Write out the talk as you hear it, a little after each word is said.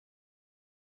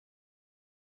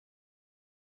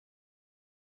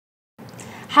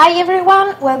Hi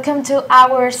everyone, welcome to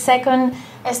our second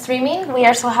streaming. We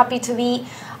are so happy to be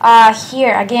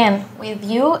here again with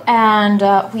you and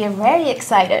we are very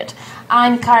excited.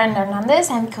 I'm Karen Hernandez,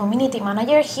 I'm community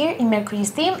manager here in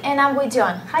Mercury's team and I'm with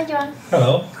Joan. Hi Joan.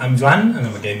 Hello, I'm Joan and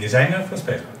I'm a game designer for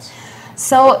Spacelords.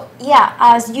 So yeah,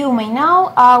 as you may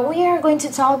know, we are going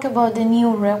to talk about the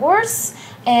new rewards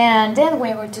and then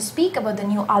we're going to speak about the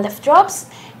new Aleph Drops.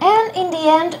 And in the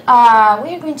end,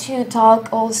 we're going to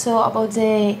talk also about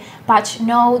the patch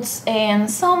notes and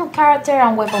some character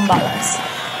and weapon balance.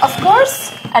 Of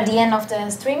course, at the end of the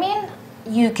streaming,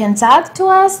 you can tag to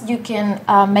us, you can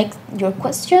make your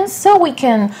questions so we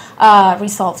can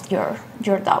resolve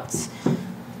your doubts.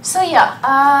 So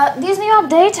yeah, this new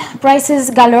update,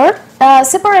 Prizes Galore,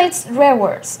 separates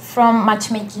rewards from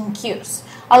matchmaking queues,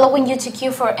 allowing you to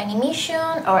queue for any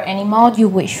mission or any mod you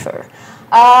wish for.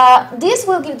 This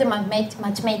will give the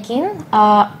matchmaking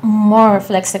more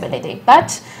flexibility,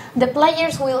 but the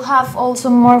players will have also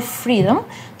more freedom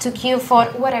to queue for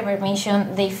whatever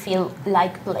mission they feel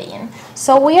like playing.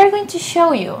 So we are going to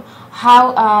show you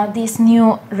how these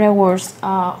new rewards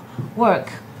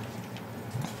work.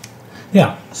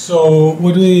 Yeah, so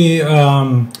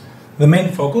the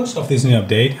main focus of this new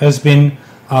update has been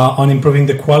on improving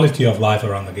the quality of life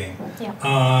around the game.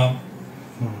 Yeah.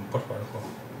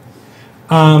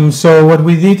 So what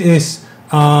we did is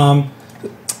a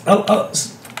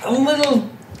little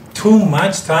too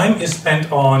much time is spent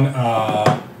on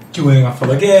queuing up for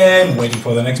the game, waiting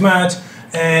for the next match,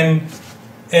 and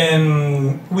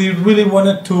we really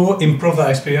wanted to improve that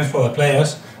experience for the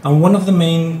players. And one of the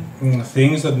main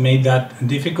things that made that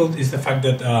difficult is the fact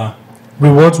that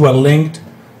rewards were linked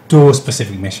to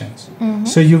specific missions. Mm-hmm.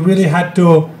 So you really had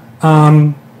to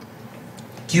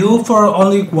queue for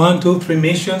only 1, 2, 3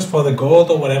 missions for the gold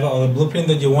or whatever, or the blueprint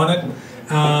that you wanted.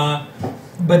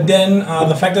 But then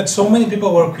the fact that so many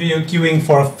people were queuing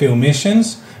for a few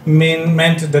missions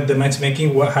meant that the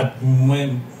matchmaking had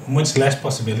much less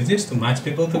possibilities to match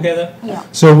people together. Yeah.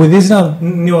 So with this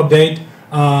new update,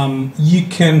 you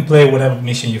can play whatever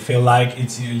mission you feel like.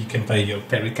 You can play your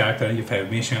favorite character, your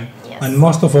favorite mission. Yes. And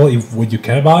most of all, if what you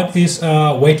care about is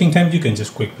waiting time, you can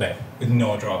just quick play with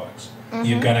no drawbacks. Mm-hmm.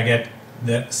 You're gonna get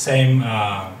the same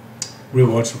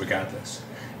rewards regardless.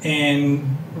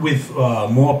 And with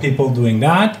more people doing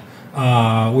that,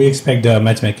 we expect the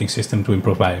matchmaking system to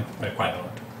improve by quite a lot.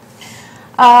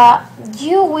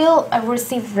 You will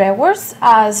receive rewards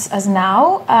as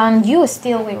now, and you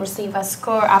still will receive a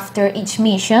score after each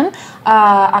mission,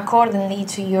 accordingly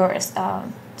to your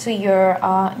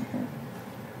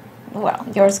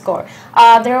score.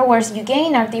 The rewards you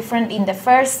gain are different in the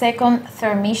first, second,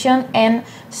 third mission, and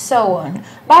so on.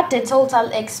 But the total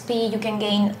XP you can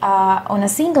gain on a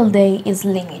single day is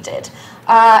limited.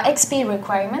 XP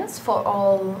requirements for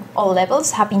all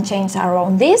levels have been changed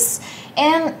around this,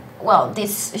 and well,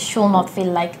 this should not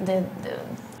feel like the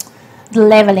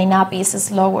leveling up is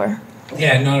slower.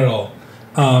 Yeah, not at all.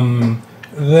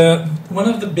 One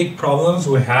of the big problems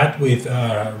we had with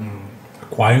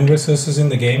acquiring resources in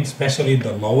the game, especially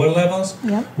the lower levels,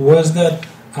 yeah, was that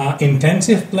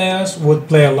intensive players would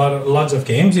play lots of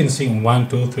games in 1,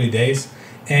 2, 3 days,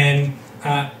 and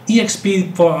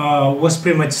EXP was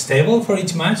pretty much stable for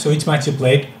each match. So each match you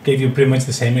played gave you pretty much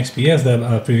the same XP as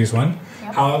the previous one.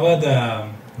 Yep.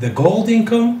 However, the gold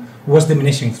income was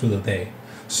diminishing through the day.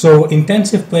 So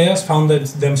intensive players found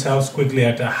themselves quickly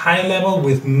at a high level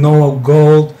with no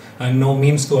gold and no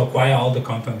means to acquire all the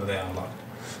content that they unlocked.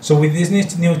 So with this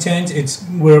new change,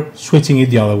 we're switching it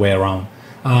the other way around.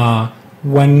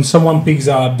 When someone picks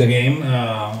up the game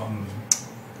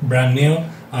brand new,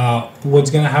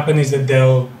 what's going to happen is that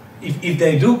if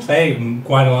they do play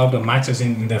quite a lot of matches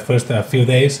in the first few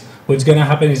days, what's going to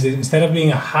happen is that instead of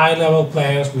being high-level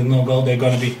players with no gold, they're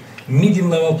going to be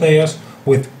medium-level players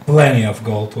with plenty of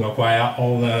gold to acquire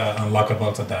all the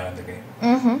unlockables that are in the game.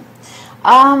 Mm-hmm.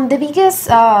 The biggest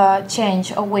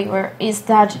change or waiver is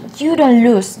that you don't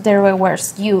lose the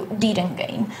rewards you didn't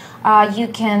gain. You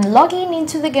can log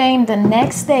into the game the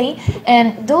next day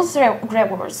and those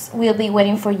rewards will be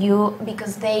waiting for you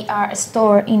because they are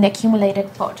stored in the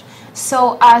accumulated pot.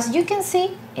 So as you can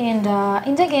see in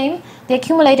the game, the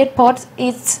accumulated pot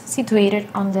is situated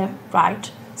on the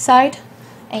right side.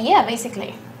 And yeah,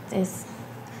 basically this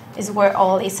is where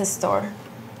all is stored.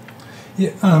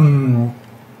 Yeah,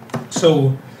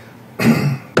 so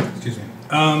excuse me.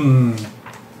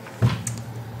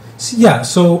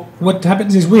 So what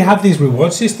happens is we have this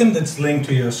reward system that's linked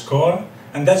to your score,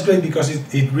 and that's great because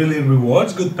it really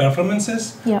rewards good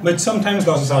performances. Yep. But sometimes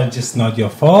losses are just not your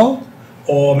fault,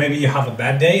 or maybe you have a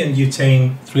bad day and you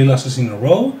chain 3 losses in a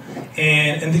row,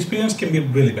 and the experience can be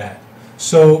really bad.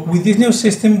 So with this new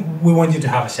system, we want you to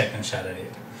have a second shot at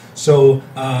it. So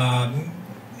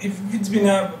if it's been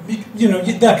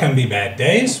there can be bad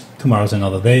days. Tomorrow's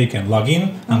another day. You can log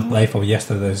in and play for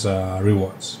yesterday's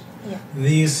rewards. Yeah.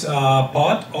 This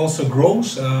pot also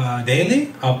grows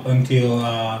daily up until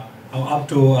up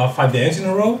to 5 days in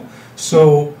a row.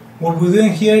 So what we're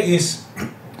doing here is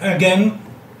again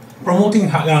promoting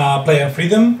player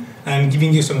freedom and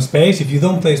giving you some space. If you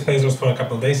don't play Spacelords for a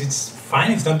couple of days, it's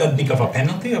fine. It's not that big of a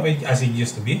penalty as it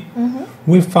used to be.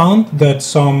 We found that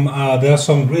there are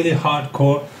some really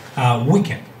hardcore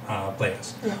weekend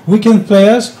players. Yeah. Weekend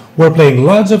players were playing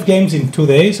lots of games in 2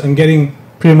 days and getting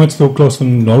pretty much so close to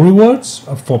no rewards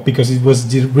because it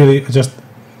was really just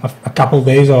a couple of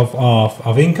days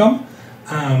of income.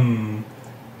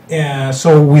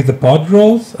 So with the pod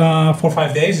growth for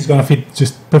 5 days, it's going to fit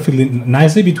just perfectly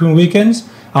nicely between weekends.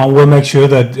 We'll make sure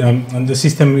that the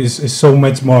system is so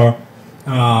much more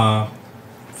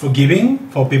forgiving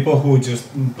for people who just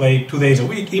play 2 days a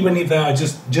week, even if they are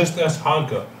just as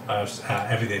hardcore as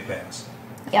everyday players.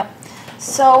 Yep.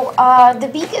 So the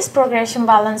biggest progression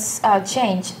balance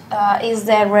change is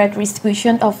the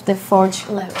redistribution of the forge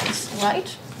levels,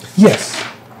 right? Yes.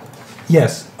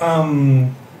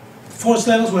 Forge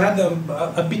levels, we had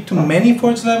a bit too many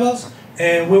forge levels,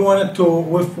 and we wanted to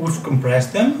we've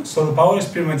compressed them, so the power is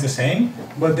pretty much the same,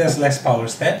 but there's less power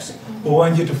steps. We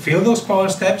want you to fill those power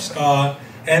steps,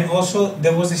 and also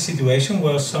there was a situation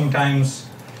where sometimes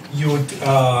you would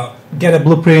get a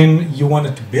blueprint, you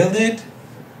wanted to build it,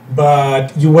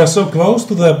 but you were so close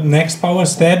to the next power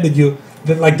step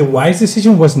that the wise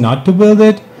decision was not to build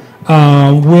it.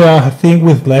 I think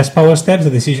with less power steps, the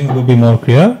decisions will be more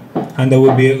clear, and there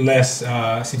will be less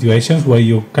situations where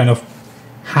you kind of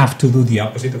have to do the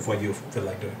opposite of what you feel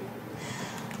like doing.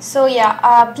 So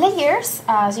players,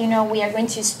 as you know, we are going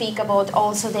to speak about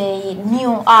also the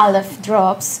new Aleph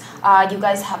Drops. You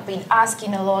guys have been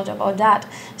asking a lot about that.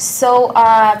 So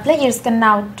players can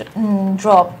now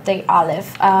drop the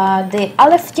Aleph. The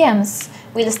Aleph gems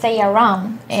will stay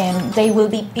around and they will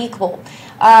be pickable.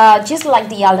 Just like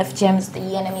the Aleph gems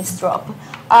the enemies drop.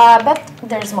 But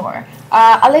there's more.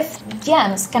 Aleph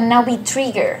gems can now be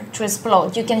triggered to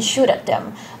explode. You can shoot at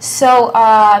them. So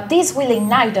this will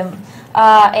ignite them.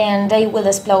 And they will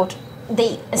explode.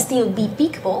 They still be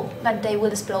pickable, but they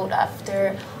will explode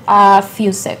after a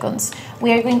few seconds.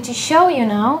 We are going to show you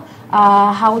now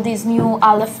how these new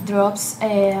Aleph Drops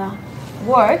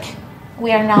work.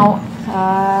 We are now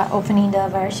opening the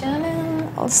version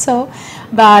also,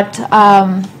 but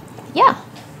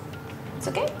it's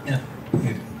okay. Yeah.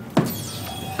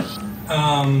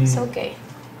 It's okay.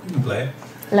 You can play.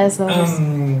 Let's do this.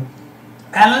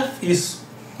 Aleph is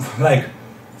like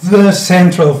the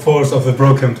central force of the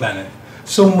Broken Planet.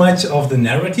 So much of the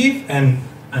narrative and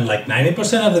like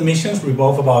 90% of the missions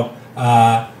revolve about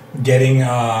getting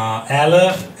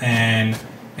Aleph and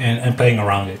playing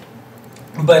around it.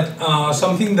 But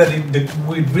something that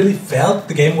we really felt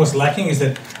the game was lacking is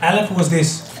that Aleph was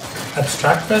this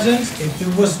abstract presence.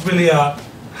 It was really a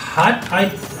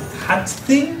HUD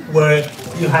thing where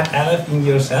you had Aleph in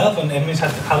yourself and enemies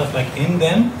had Aleph like in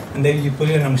them, and then you put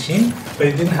it in a machine, but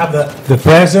it didn't have the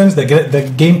presence, the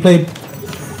gameplay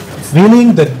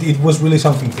feeling that it was really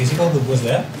something physical that was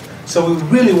there. So we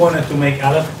really wanted to make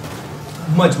Aleph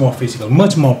much more physical,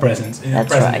 much more present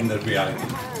in the reality.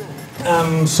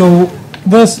 So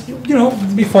there's,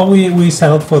 before we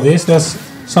settled for this, there's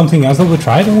something else that we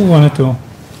tried, and we wanted to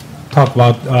talk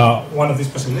about one of these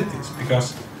possibilities,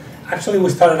 because actually we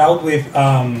started out with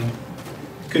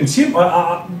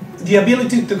the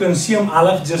ability to consume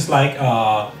Aleph just like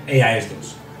AIs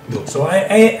do. So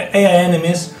AI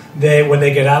enemies, when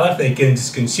they get Aleph, they can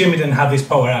just consume it and have this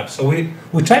power up. So we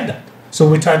tried that. So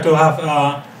we tried to have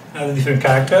the different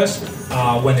characters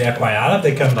when they acquire Aleph,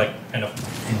 they can kind of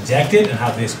inject it and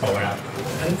have this power up.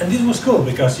 And this was cool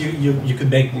because you could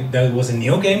make, that was a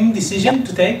neo game decision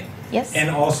to take. Yes. And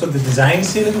also the design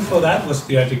ceiling for that was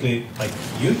theoretically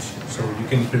huge, so you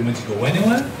can pretty much go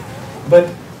anywhere. But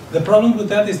the problem with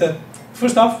that is that,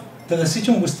 first off, the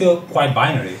decision was still quite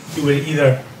binary. You will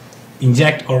either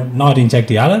inject or not inject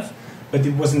the Aleph, but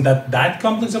it wasn't that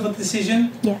complex of a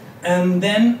decision. Yeah. And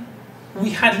then we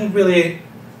hadn't really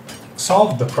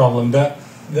solved the problem, the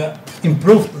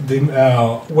improved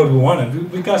what we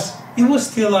wanted, because it was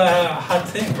still a hard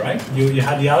thing, right? You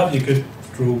had the Aleph, you could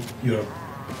through your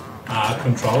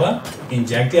controller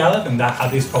inject the Aleph, and that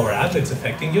had this power up that's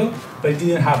affecting you, but it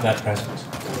didn't have that presence.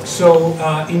 So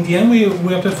in the end, we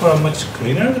opted for a much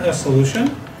cleaner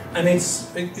solution, and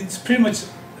it's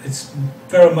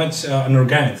very much an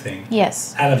organic thing.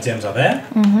 Yes. Aleph gems are there.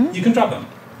 You can drop them.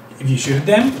 if you shoot at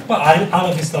them, well,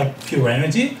 Aleph is like pure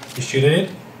energy. You shoot at it,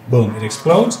 boom, it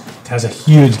explodes. It has a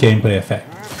huge gameplay effect.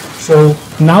 So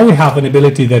now we have an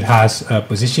ability that has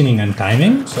positioning and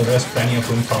timing. So there's plenty of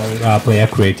room for player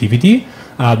creativity.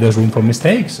 There's room for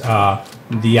mistakes.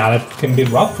 The Aleph can be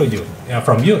robbed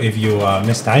from you if you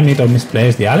mistime it or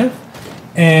misplace the Aleph.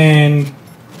 And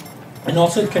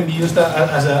also it can be used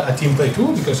as a team play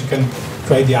tool because you can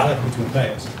trade the Aleph between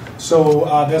players. So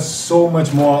there's so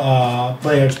much more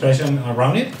player expression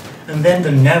around it. And then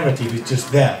the narrative is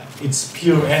just there. It's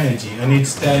pure energy and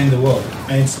it's there in the world.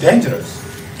 And it's dangerous.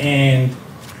 And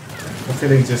the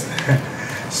feeling just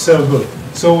so good.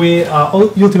 So we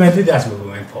ultimately that's what we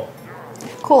went for.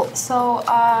 Cool. So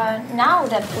now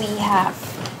that we have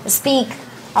speak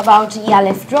about the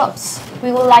Aleph Drops,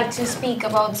 we would like to speak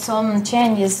about some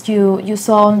changes you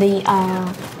saw on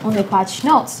the patch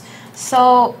notes.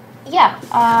 So yeah,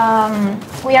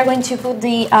 we are going to put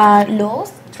the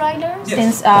Lost trailer, yes,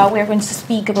 since we are going to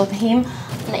speak about him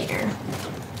later.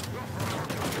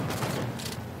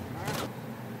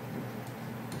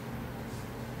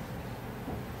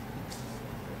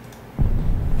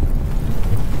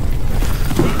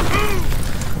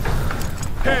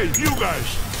 Hey, you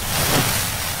guys!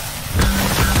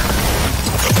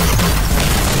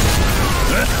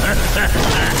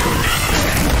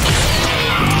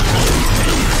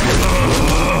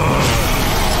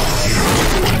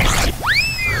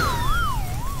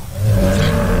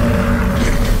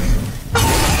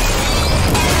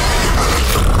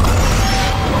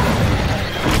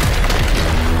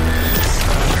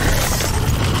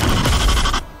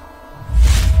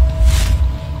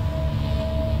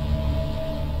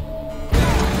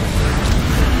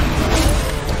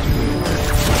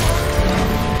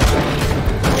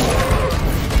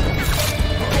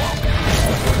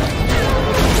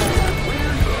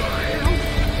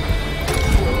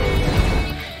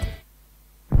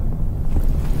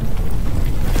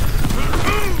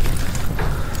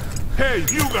 Hey,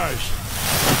 you guys!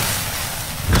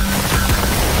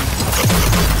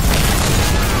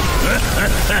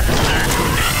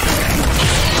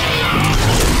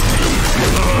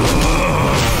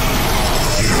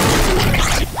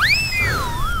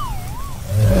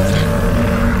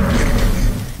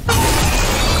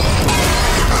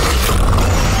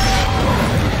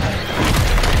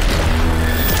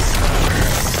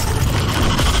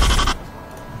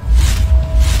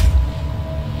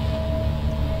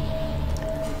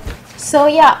 So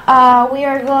yeah, we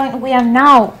are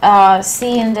now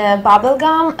seeing the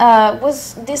bubblegum.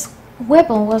 This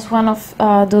weapon was one of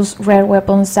those rare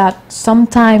weapons that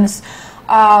sometimes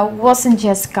wasn't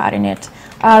just cutting it.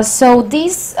 So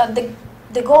this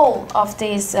the goal of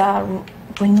this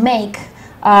remake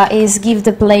is give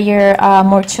the player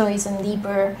more choice and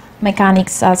deeper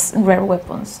mechanics as rare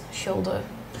weapons shoulder.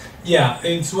 Yeah,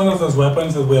 it's one of those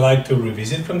weapons that we like to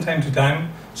revisit from time to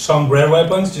time. Some rare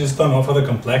weapons just don't offer the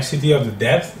complexity or the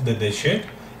depth that they should,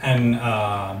 and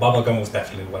bubblegum was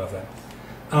definitely one of them.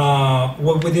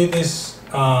 What we did is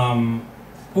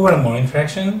we were more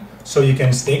infection, so you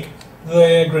can stick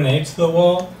the grenades to the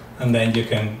wall, and then you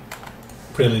can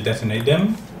freely detonate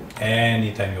them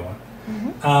anytime you want.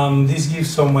 Mm-hmm. This gives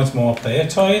so much more player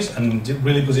choice and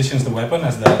really positions the weapon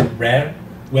as the rare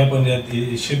weapon that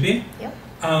it should be. Yep.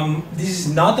 This is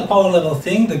not a power level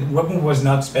thing. The weapon was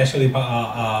not especially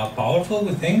powerful,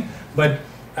 we think, but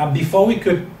before we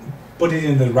could put it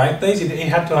in the right place, it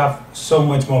had to have so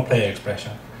much more player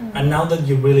expression. Mm-hmm. And now that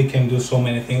you really can do so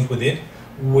many things with it,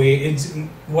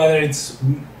 whether it's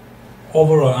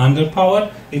over or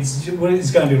underpowered, it's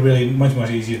going to be really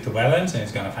much easier to balance, and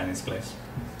it's going to find its place.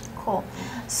 Cool.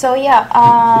 So yeah,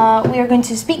 we are going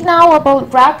to speak now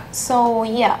about Rag. So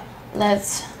yeah,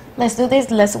 let's do this.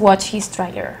 Let's watch his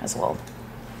trailer as well.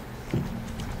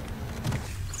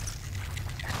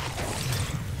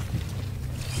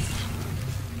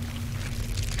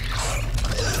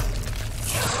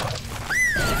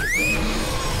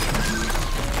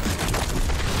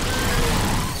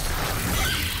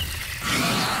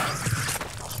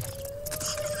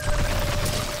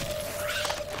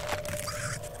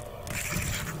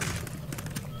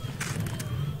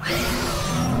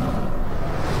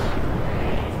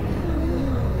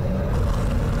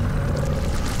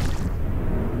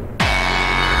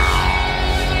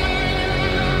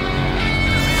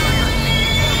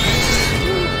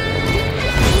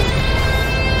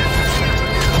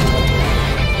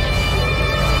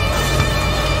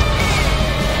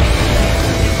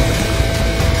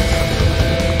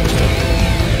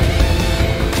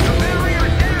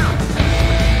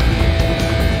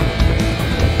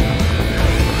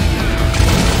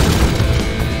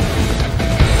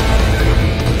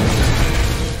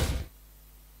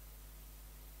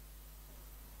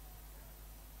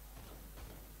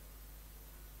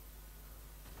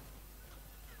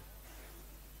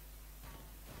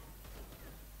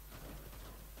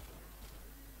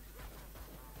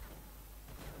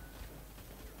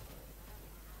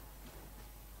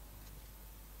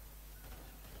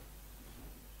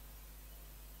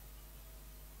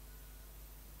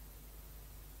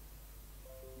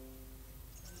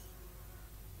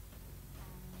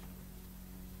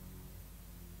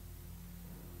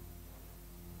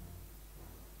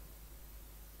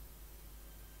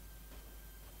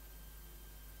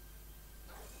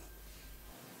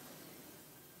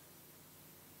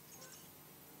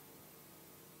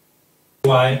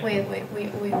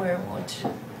 DPY. We were much.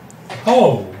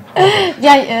 Oh.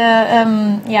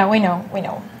 Yeah, we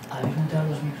know.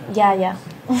 Yeah.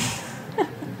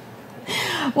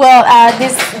 Well,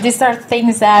 these are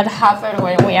things that happen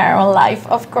when we are on live,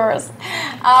 of course.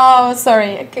 Oh,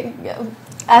 sorry.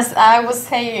 As I was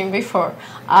saying before,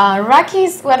 Raki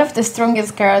is one of the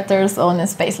strongest characters on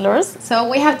Spacelords, so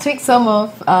we have tweaked some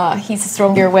of his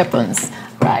stronger weapons,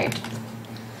 right?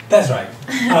 That's right.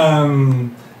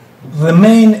 The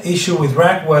main issue with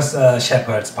Rack was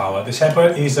Shepard's power. The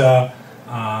Shepard is a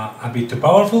bit too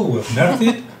powerful. We've nerfed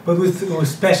it, but with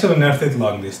special nerfed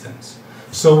long distance.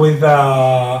 So with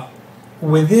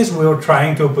this, we were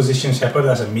trying to position Shepard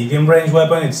as a medium range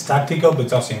weapon. It's tactical, but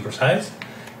it's also imprecise.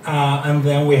 And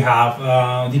then we have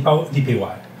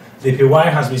DPY.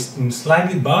 DPY has been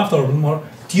slightly buffed or more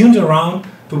tuned around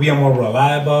to be a more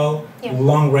reliable,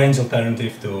 long-range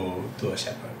alternative to a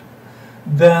Shepard.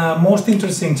 The most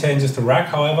interesting changes to Rack,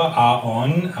 however, are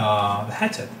on the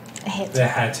hatchet. The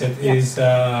hatchet is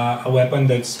a weapon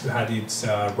that's had its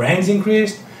range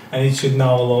increased, and it should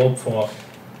now allow for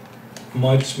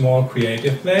much more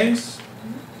creative plays.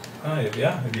 If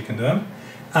you can do them.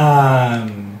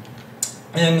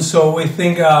 And so we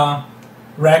think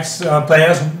Rack's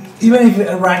players, even if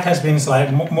Rack has been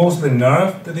mostly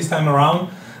nerfed this time around,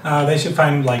 they should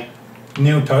find like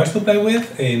new toys to play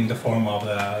with in the form of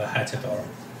the hatchet or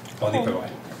DPY.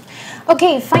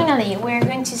 Okay, finally, we're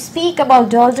going to speak about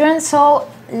Doldren, so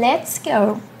let's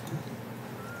go.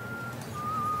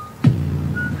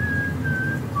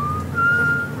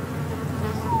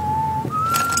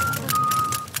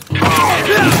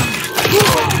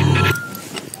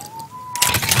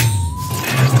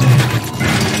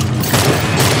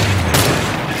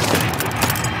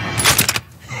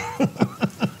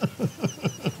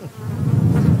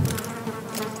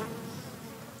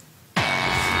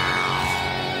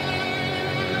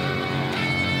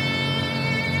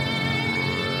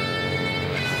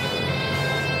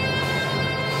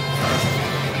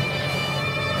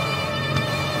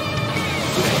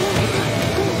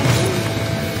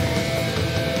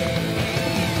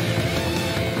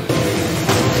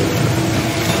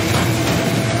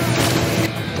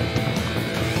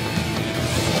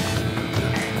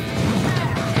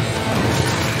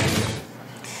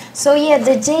 So yeah,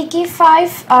 the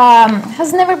JK5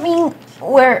 has never been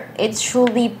where it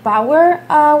should be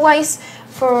power-wise,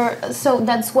 so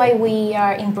that's why we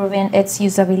are improving its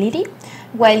usability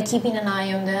while keeping an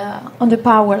eye on the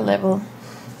power level.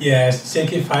 Yes,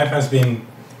 JK5 has been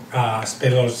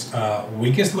Spacelords'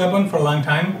 weakest weapon for a long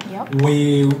time. Yep.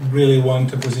 We really want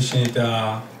to position it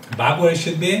back where it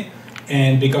should be,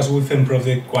 and because we've improved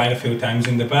it quite a few times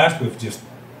in the past, we've just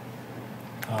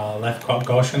left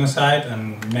caution aside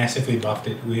and massively buffed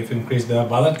it. We've increased the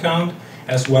bullet count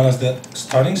as well as the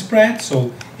starting spread,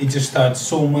 so it just starts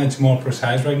so much more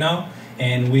precise right now,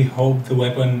 and we hope the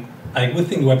weapon, we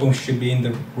think the weapon should be in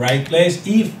the right place,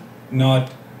 if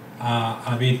not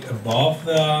a bit above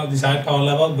the desired power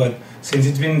level, but since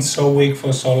it's been so weak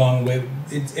for so long,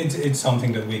 it's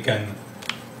something that we can,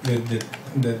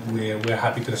 that we're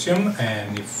happy to assume,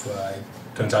 and if it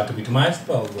turns out to be too much,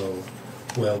 well,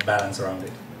 we'll balance around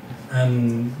it.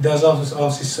 And there's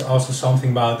also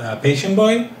something about Patient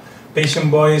Boy.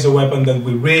 Patient Boy is a weapon that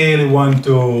we really want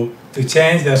to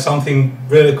change. There's something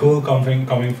really cool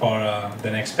coming for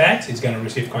the next patch. It's going to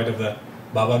receive quite of the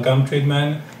bubblegum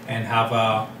treatment and have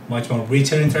a much more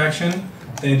richer interaction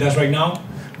than it does right now.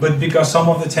 But because some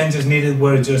of the changes needed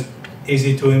were just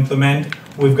easy to implement,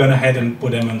 we've gone ahead and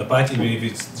put them on the patch, even if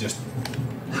it's just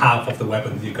half of the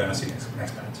weapon that you're going to see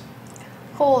next patch.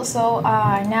 Cool, so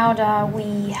now that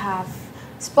we have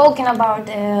spoken about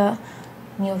the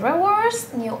new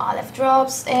rewards, new Aleph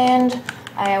Drops, and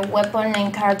weapon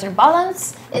and character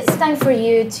balance, it's time for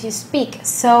you to speak.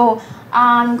 So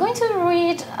I'm going to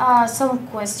read some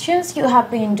questions you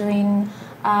have been doing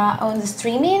on the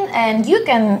streaming, and you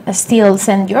can still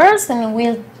send yours, and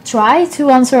we'll try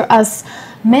to answer as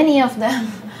many of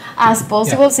them as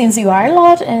possible, since you are a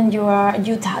lot and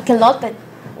you talk a lot, but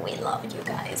we love you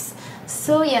guys.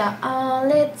 So yeah,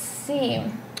 let's see.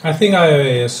 I think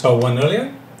I saw one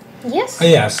earlier. Yes.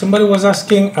 Yeah, somebody was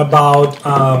asking about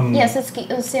yes, the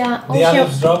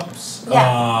Aleph Drops,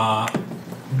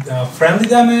 friendly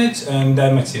damage and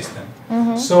damage system.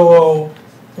 So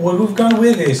what we've gone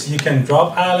with is you can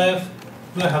drop Aleph.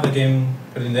 Do I have the game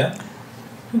put in there?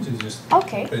 Could you just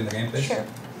put in the game, please? Sure.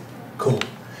 Cool.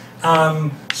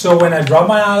 So when I drop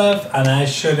my Aleph and I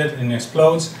shoot it and it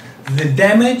explodes, the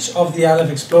damage of the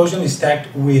Aleph explosion is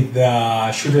tagged with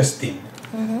the shooter's team.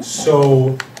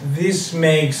 So this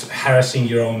makes harassing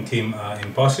your own team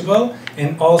impossible,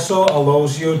 and also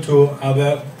allows you to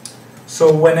other.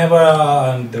 So whenever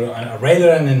a raider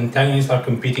and an antagonist are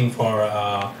competing for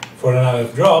another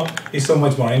drop, it's so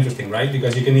much more interesting, right?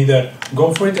 Because you can either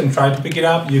go for it and try to pick it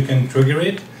up, you can trigger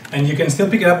it, and you can still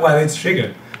pick it up while it's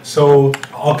triggered. So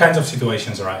all kinds of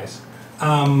situations arise.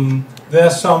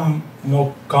 There's some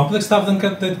more complex stuff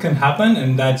that can happen,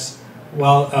 and that's,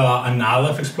 well, an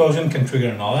Aleph explosion can trigger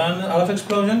another Aleph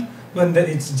explosion, but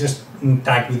it's just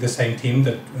tagged with the same team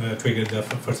that triggered the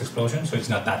first explosion, so it's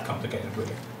not that complicated,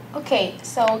 really. Okay,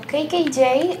 so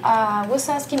KKJ was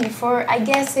asking before, I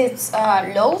guess it's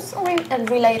loads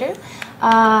related.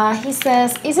 He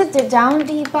says, is it the down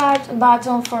D-pad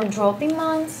button for dropping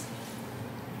mines?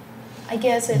 I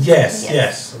guess it's...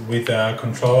 Yes. With a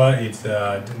controller, it's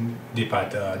the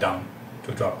D-pad down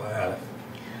to drop Aleph.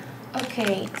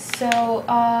 Okay, so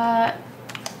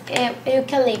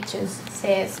Eucalyptus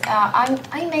says,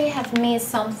 I may have missed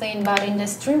something, but in the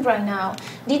stream right now,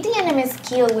 did the enemies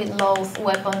kill with loath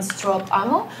weapons drop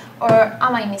ammo, or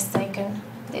am I mistaken?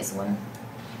 This one.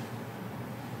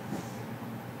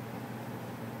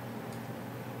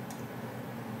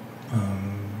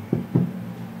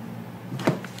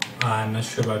 I'm not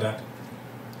sure about that.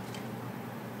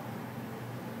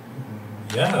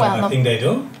 Yeah, well, I think they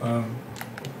do.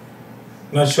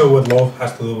 Not sure what loath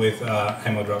has to do with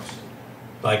ammo drops.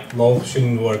 Like, loath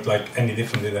shouldn't work like any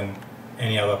differently than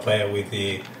any other player with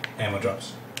the ammo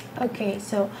drops. Okay,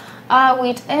 so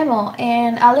with ammo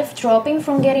and Aleph dropping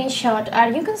from getting shot, are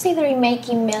you considering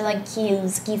making melee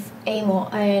kills give ammo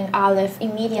and Aleph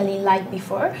immediately like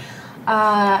before?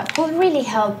 Could really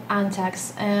help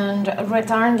antags and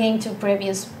return game to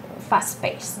previous fast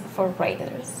pace for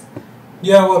raiders.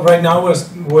 Yeah, well, right now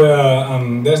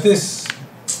there's this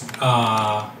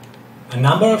a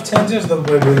number of changes that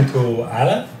we're doing to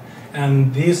Aleph,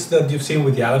 and these that you've seen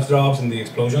with the Aleph drops and the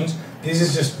explosions, this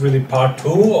is just really part 2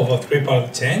 of a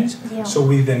 3-part change. Yeah. So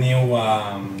with the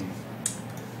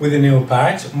new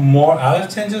patch, more Aleph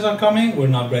changes are coming. We're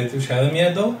not ready to share them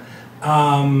yet, though.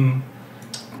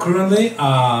 Currently,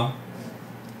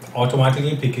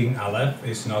 automatically picking Aleph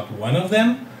is not one of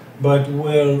them, but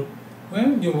we're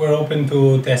open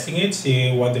to testing it,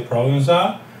 see what the problems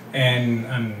are, and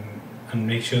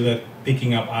make sure that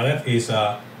picking up Aleph is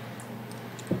a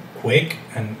quick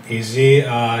and easy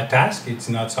task. It's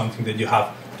not something that you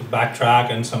have to backtrack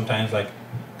and sometimes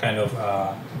kind of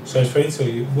search for it. So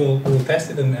we'll test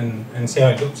it and see how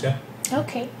it looks. Yeah.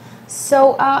 Okay.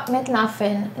 So,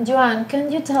 McNuffin, Joan,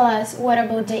 can you tell us what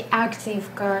about the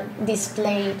active card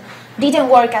displayed? Didn't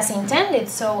work as intended,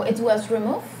 so it was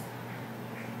removed?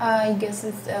 I guess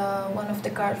it's one of the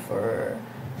cards for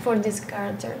this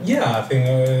character. Yeah, I think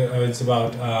it's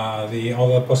about the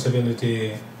other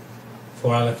possibility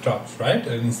for Aleph Drops, right?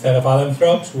 And instead of Aleph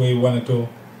Drops, we wanted to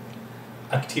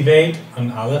activate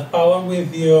an Aleph power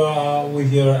with your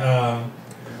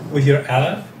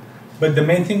Aleph. But the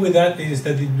main thing with that is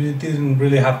that it didn't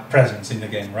really have presence in the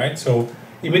game, right? So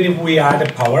even if we add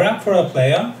a power-up for a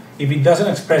player, if it doesn't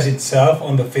express itself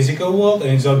on the physical world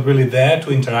and it's not really there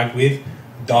to interact with,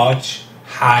 dodge,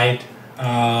 hide,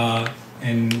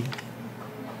 and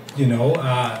do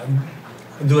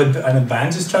an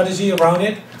advanced strategy around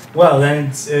it, well,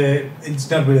 then it's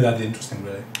not really that interesting,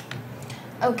 really.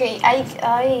 Okay,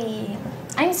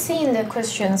 I'm seeing the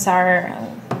questions are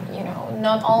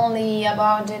not only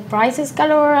about the Prizes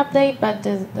Galore update, but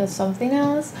there's something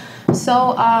else.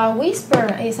 So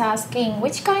Whisper is asking,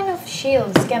 which kind of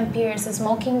shields can pierce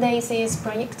smoking daisies,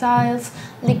 projectiles,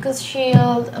 Lycos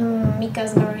shield,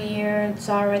 Mika's barrier,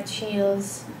 turret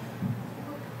shields?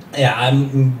 Yeah, I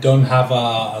don't have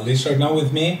a list right now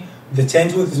with me. The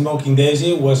change with Smoking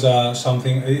Daisy was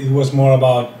it was more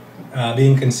about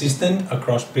being consistent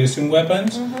across piercing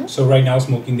weapons. Mm-hmm. So right now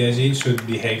Smoking Daisy should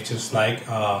behave just like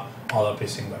other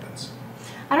piercing weapons.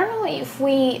 I don't know if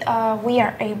we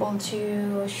are able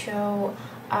to show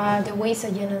the ways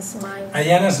Ayana's Mines.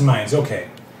 Ayana's Mines, okay.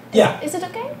 Yeah. Is it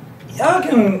okay? Yeah, I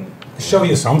can show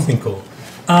you something cool.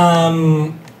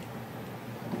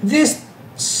 This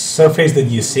surface that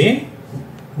you see,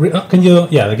 can you?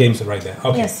 Yeah, the game's right there.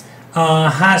 Okay. Yes.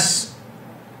 Has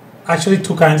actually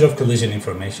 2 kinds of collision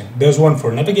information. There's one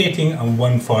for navigating and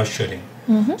one for shooting.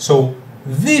 Mm-hmm. So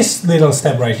this little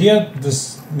step right here,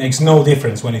 this makes no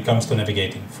difference when it comes to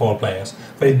navigating for players,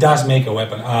 but it does make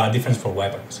a difference for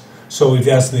weapons. So if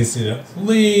there's this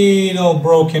little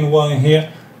broken one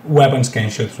here, weapons can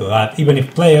shoot through that. Even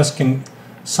if players can,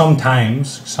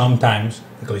 sometimes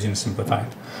the collision is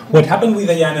simplified. What happened with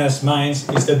Ayana's Mines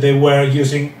is that they were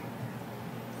using,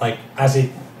 as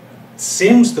it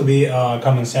seems to be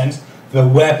common sense, the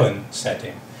weapon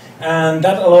setting. And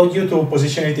that allowed you to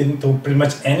position it into pretty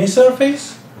much any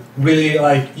surface. Really,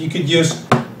 like, you could use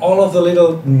all of the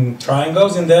little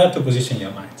triangles in there to position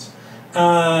your mines.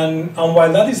 And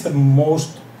while that is the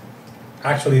most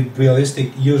actually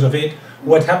realistic use of it,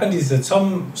 what happened is that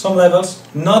some levels,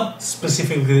 not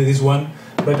specifically this one,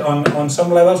 but on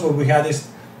some levels what we had is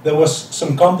there was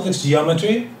some complex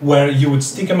geometry where you would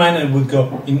stick a mine and it would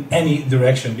go in any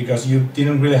direction because you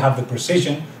didn't really have the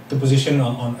precision to position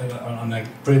on a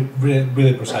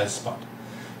really precise spot.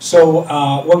 So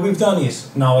what we've done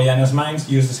is now Ayana's mines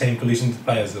use the same collision that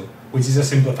players do, which is a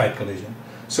simplified collision.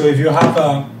 So if you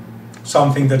have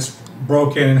something that's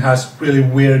broken and has really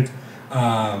weird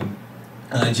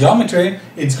geometry,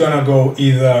 it's gonna go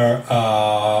either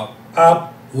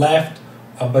up, left,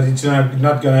 but it's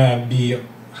not gonna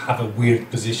have a weird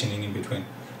positioning in between.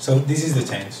 So this is the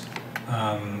change,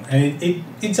 and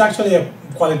it's actually a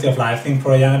quality of life thing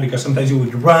for Ayana because sometimes you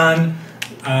would run,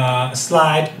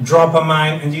 slide, drop a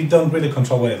mine, and you don't really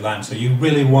control where it lands. So you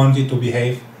really want it to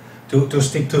behave, to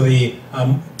stick to the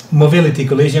mobility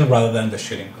collision rather than the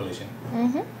shooting collision.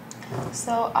 Mm-hmm.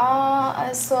 So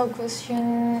I saw a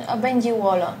question, Benji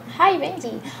Wallon. Hi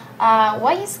Benji,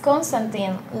 why is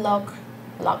Constantine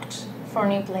locked for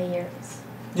new players?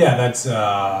 Yeah,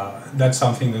 that's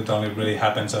something that only really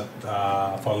happens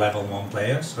for level 1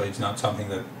 players. So it's not something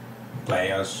that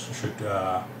players should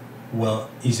will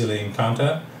easily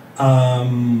encounter.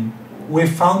 We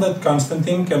found that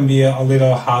Constantine can be a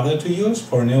little harder to use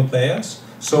for new players,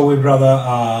 so we'd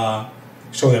rather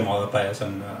show them other players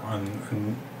and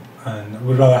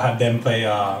we'd rather have them play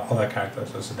other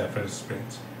characters as their first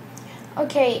experience.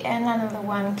 Okay, and another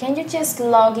one. Can you just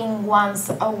log in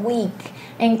once a week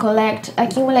and collect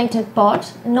accumulated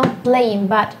pot, not playing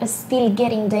but still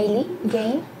getting daily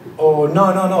gain? Oh,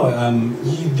 no.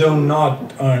 You do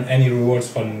not earn any rewards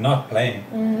for not playing.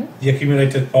 Mm-hmm. The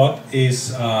accumulated pot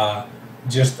is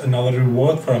just another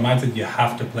reward for a match that you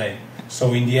have to play.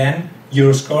 So in the end,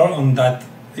 your score on that,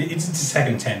 it's the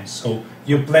second chance. So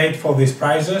you played for these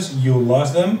prizes, you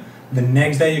lost them. The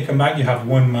next day you come back, you have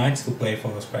one match to play for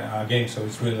those game. So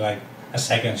it's really like a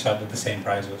second shot at the same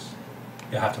prizes.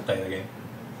 You have to play the game.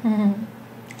 Mm-hmm.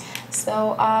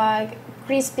 So,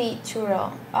 Crispy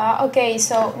Churro. Okay,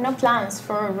 so no plans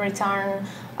for return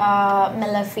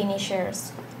melee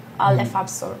finishers, Aleph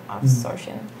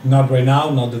absorption. Not right now,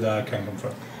 not that I can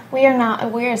confirm. We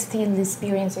are still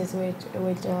experiences with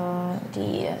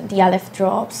the Aleph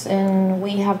Drops, and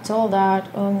we have told that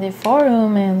on the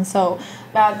forum, and so,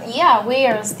 but yeah, we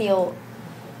are still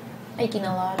making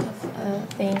a lot of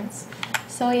things.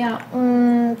 So yeah,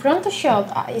 Pronto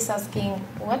Shop is asking,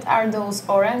 what are those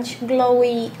orange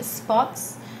glowy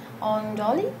spots on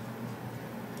Dolly?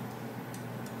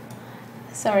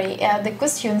 Sorry, the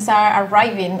questions are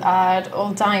arriving at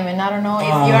all time, and I don't know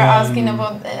if you are asking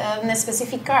about a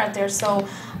specific character. So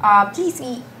please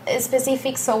be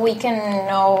specific so we can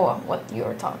know what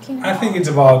you're talking about. I think it's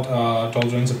about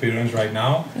Doldrin's appearance right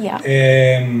now. Yeah.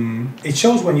 It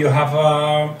shows when you have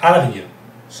Aleph in you.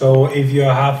 So if you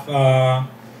have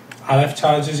Aleph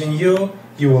charges in you,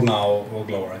 you will now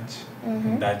glow orange.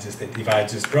 Mm-hmm. That's just it. If I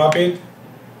just drop it,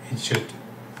 it should,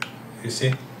 you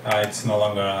see? It's no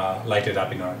longer lighted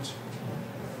up in orange.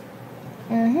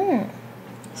 Mm-hmm.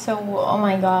 So, oh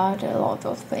my god, a lot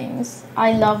of things.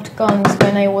 I loved guns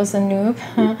when I was a noob.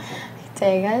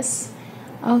 Tegas.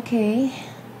 Okay.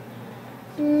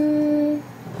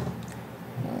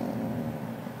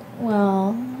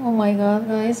 Well, oh my god,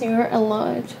 guys, you're a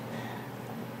lot.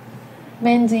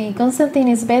 Benji, Constantine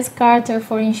is best character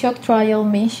for in shock trial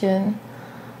mission.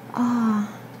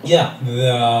 Yeah,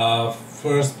 the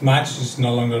first match is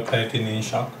no longer played in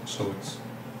shock, so it's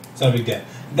not a big deal.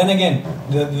 Then again,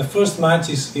 the first match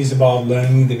is about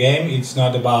learning the game. It's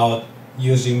not about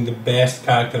using the best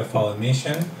character for the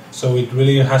mission. So it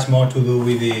really has more to do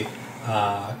with the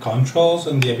controls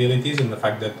and the abilities, and the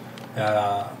fact that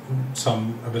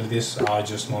some abilities are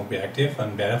just more reactive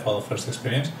and better for the first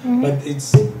experience. Mm-hmm. But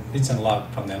it's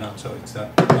unlocked from then on, so it's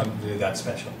not really that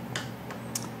special.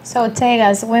 So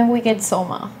Tegas, when we get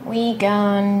Soma, we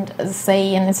can't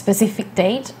say in a specific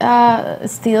date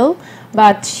still,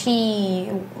 but she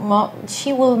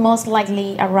will most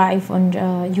likely arrive on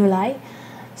July.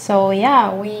 So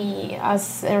yeah, we,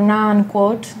 as Hernan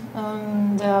quote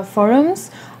on the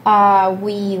forums,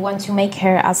 we want to make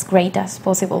her as great as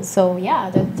possible. So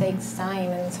yeah, that takes time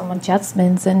and some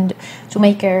adjustments and to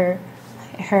make her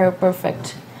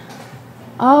perfect.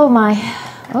 Oh my,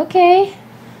 okay.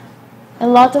 A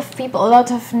lot of people, a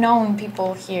lot of known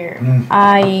people here.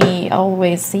 I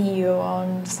always see you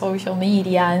on social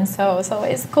media, and so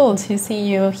it's cool to see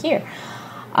you here.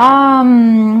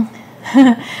 Um,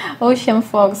 Ocean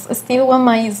Fox still want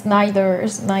my Snyder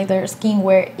skin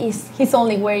where he's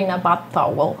only wearing a bath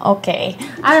towel. Okay,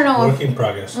 I don't know. Work in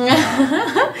progress.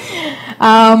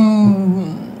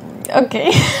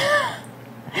 Okay.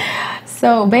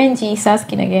 So Benji is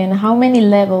asking again, how many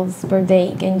levels per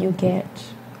day can you get?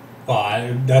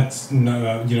 Well, that's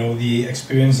the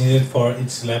experience needed for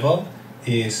each level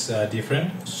is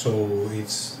different. So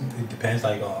it depends.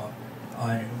 Like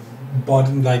I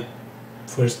bottom like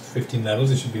first 15 levels,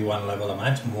 it should be one level a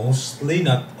match. Mostly,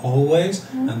 not always,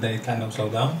 and then it kind of slow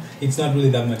down. It's not really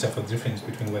that much of a difference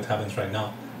between what happens right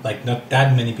now. Like not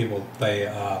that many people play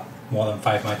more than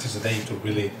 5 matches a day to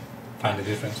really find the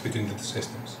difference between the two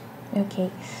systems.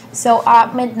 Okay, so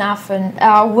Mednafen,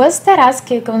 was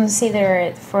Taraske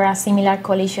considered for a similar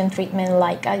collision treatment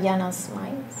like Ayana's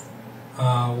mines?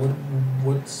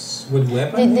 What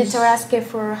weapon? The Taraske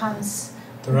for hands.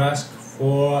 Tarask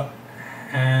for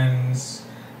hands.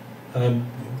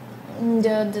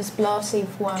 The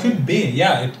explosive one. Could be,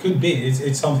 yeah, it could be.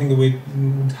 It's something that we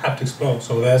would have to explore.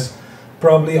 So there's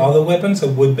probably other weapons that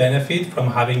would benefit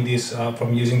from having this,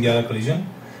 from using the other collision.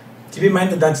 Keep in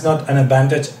mind that that's not an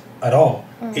advantage at all.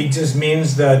 It just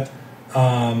means that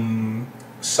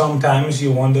sometimes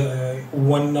you want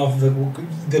one of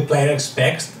the player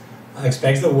expects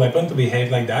the weapon to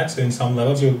behave like that. So in some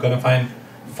levels you're gonna find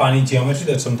funny geometry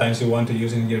that sometimes you want to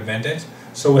use in your advantage.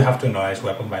 So we have to analyze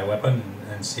weapon by weapon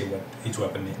and see what each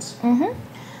weapon needs.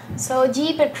 So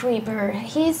Jeeper Tripper,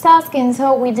 he's asking,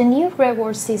 so with the new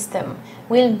reward system,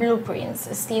 will blueprints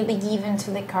still be given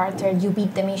to the character you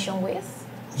beat the mission with?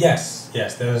 Yes,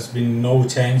 there's been no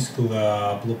change to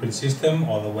the blueprint system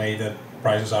or the way that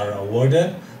prizes are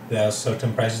awarded. There are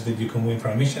certain prizes that you can win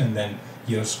from a mission, and then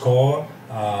your score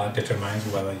determines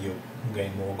whether you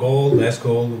gain more gold, less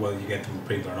gold, whether you get to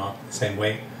blueprint or not, the same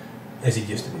way as it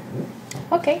used to be.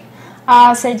 Okay.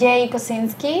 Sergei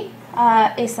Kosinski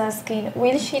is asking,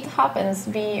 will shit happens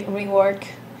be reworked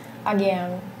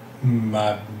again? I'm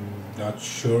not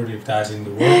sure if that's in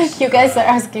the works. You guys are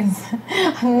asking.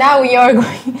 Now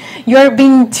you're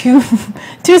being too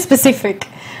specific.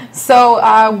 So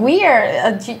we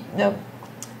are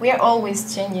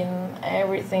always changing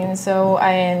everything. So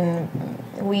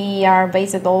we are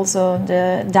based also on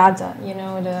the data.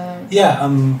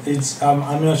 It's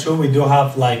I'm not sure. We do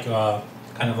have like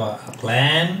kind of a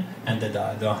plan, and that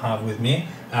I don't have with me.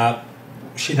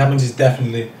 Shit happens is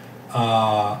definitely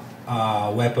a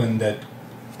weapon that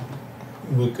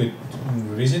we could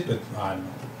revisit, but I don't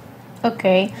know.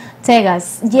 Okay,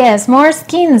 Tegas, yes, more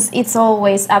skins, it's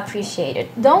always appreciated.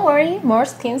 Don't worry, more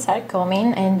skins are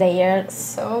coming and they are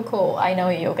so cool. I know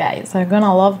you guys are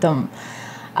gonna love them.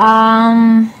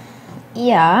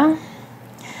 Yeah.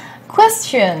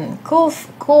 Question, cool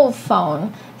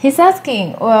phone. He's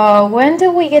asking, when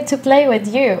do we get to play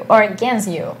with you or against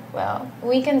you? Well,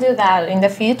 we can do that in the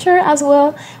future as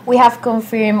well. We have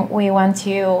confirmed we want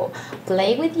to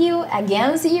play with you,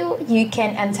 against you. You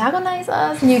can antagonize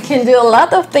us. You can do a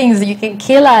lot of things. You can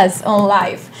kill us on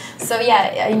live. So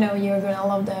yeah, I know you're going to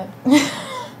love that.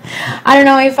 I don't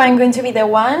know if I'm going to be the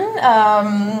one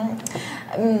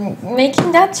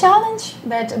making that challenge,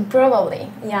 but probably,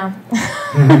 yeah.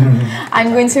 I'm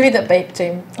going to be the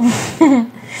victim.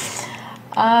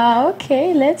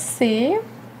 Okay, let's see.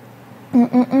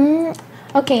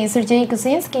 Okay, Sergei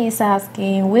Kuzinski is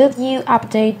asking, will you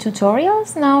update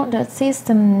tutorials now that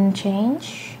system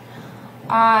change?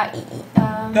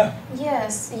 Yeah.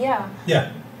 Yes, yeah.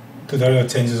 Yeah, tutorial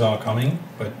changes are coming,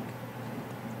 but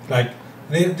like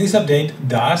this update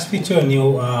does feature a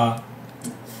new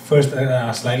first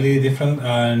slightly different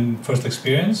first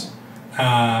experience,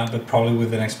 but probably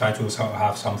with the next patch we'll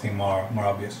have something more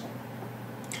obvious.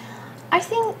 I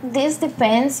think this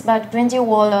depends, but Benji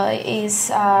Waller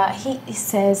is, he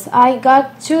says, I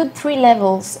got 2-3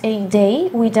 levels a day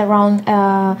with around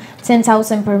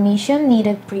 10,000 per mission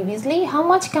needed previously. How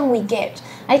much can we get?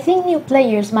 I think new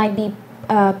players might be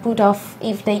put off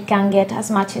if they can get as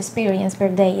much experience per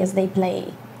day as they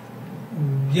play.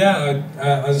 Yeah,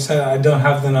 as I said, I don't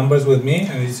have the numbers with me,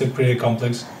 and it's a pretty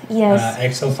complex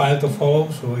Excel file to follow,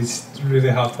 so it's really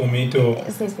hard for me to...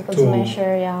 It's difficult to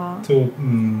measure, yeah.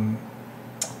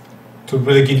 To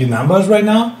really give you numbers right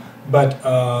now, but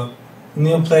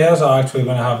new players are actually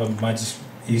going to have a much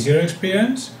easier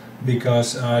experience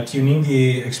because tuning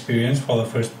the experience for the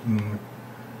first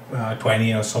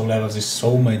 20 or so levels is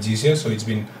so much easier, so it's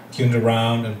been tuned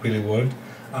around and really worked.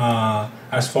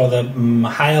 As for the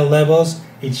higher levels,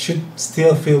 it should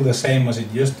still feel the same as it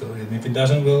used to, and if it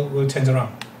doesn't, we'll change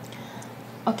around.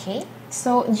 Okay,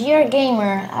 so GR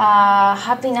Gamer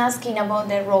have been asking about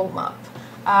the roadmap.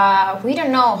 We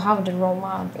don't know how the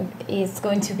roadmap is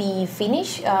going to be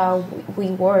finished. We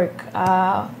work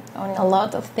on a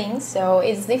lot of things, so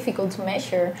it's difficult to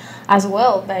measure as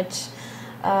well. But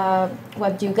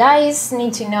what you guys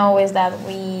need to know is that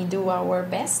we do our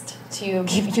best to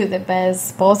give you the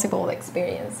best possible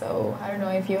experience. So I don't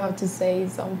know if you have to say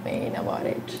something about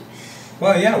it.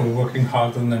 Well, yeah, we're working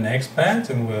hard on the next patch,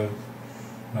 and we're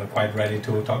not quite ready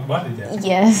to talk about it yet.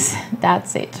 Yes,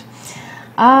 that's it.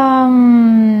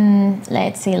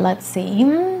 Let's see.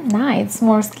 Nice,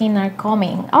 more skin are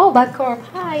coming. Oh, Backcorp,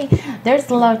 hi. There's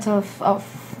a lot of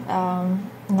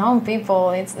known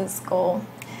people. It's cool.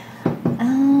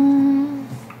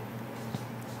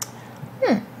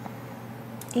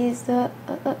 Is the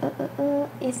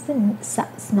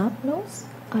snap nose?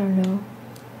 I don't know.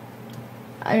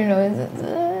 Is it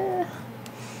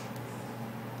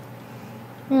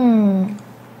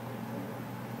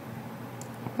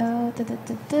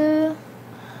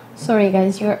Sorry,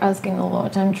 guys, you're asking a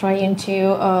lot. I'm trying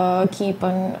to keep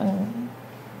on.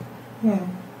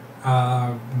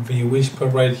 The Whisper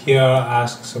right here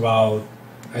asks about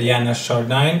Ayana's Short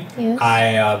 9.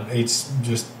 Yes. It's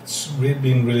just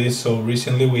been released so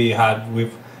recently. We had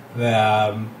with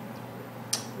the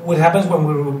what happens when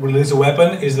we release a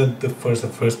weapon is that the first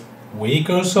week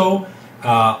or so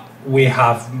we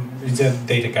have it's a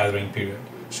data gathering period.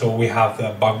 So we have the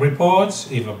bug reports,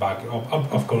 if a bug,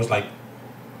 of course, like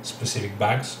specific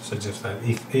bugs, such as that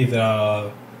if there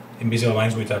are invisible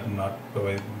lines, which I'm not,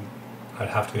 I'd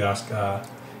have to ask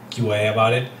QA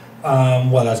about it.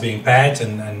 Well, that's being patched,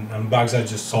 and bugs are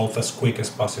just solved as quick as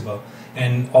possible.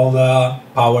 And all the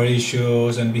power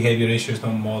issues and behavior issues,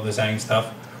 no more design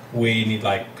stuff, we need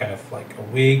like kind of like a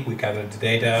week. We gather the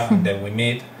data, and then we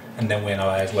meet, and then we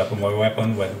analyze weapon by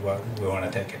weapon whether we want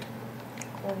to take it.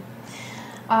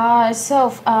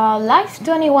 Life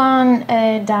 21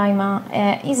 Daima,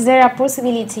 is there a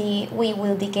possibility we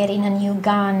will be getting a new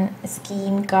gun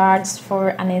skin cards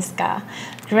for Aneska?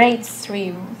 Great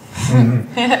stream.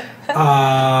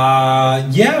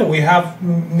 Yeah, we have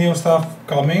new stuff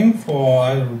coming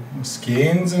for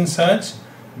skins and such,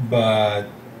 but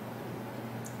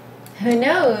who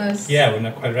knows? Yeah, we're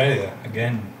not quite ready there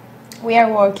again. We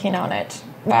are working on it.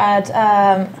 But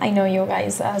I know you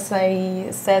guys, as I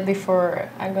said before,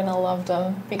 I'm gonna love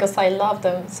them because I love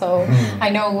them. So I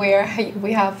know we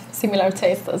have similar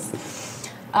tastes.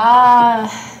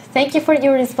 Thank you for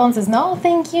your responses. No,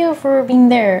 thank you for being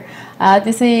there.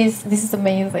 This is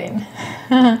amazing.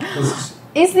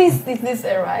 Is this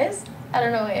a rice? I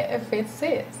don't know if it's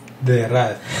it. The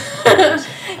rice.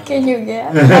 Can you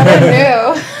get? I don't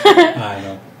know. I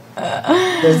know.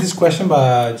 There's this question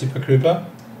by Jeepa Kripa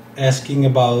asking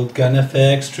about gun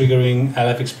effects triggering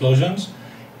Aleph explosions.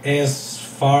 As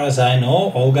far as I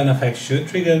know, all gun effects should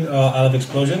trigger Aleph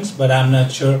explosions, but I'm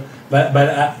not sure. But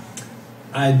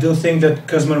I do think that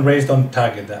Kuzman rays don't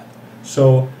target that.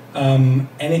 So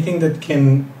anything that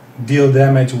can deal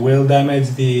damage will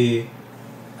damage the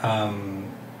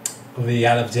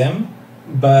Aleph gem,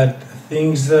 but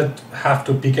things that have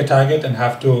to pick a target and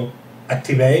have to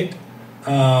activate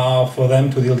for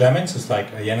them to deal damage, it's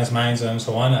like Yena's mines and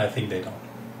so on, I think they don't.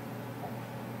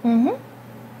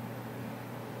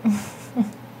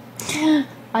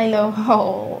 I love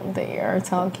how they are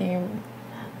talking.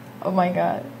 Oh my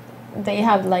god. They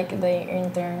have like the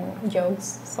intern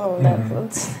jokes, so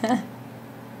that's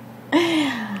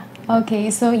okay,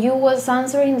 so you was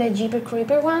answering the Jeeper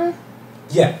Creeper one?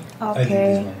 Yeah. Okay. I think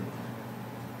this one.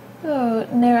 So,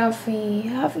 Nerafi,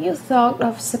 have you thought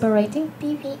of separating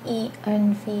PvE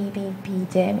and PvP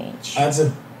damage? That's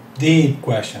a deep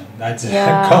question. That's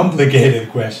a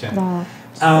complicated question.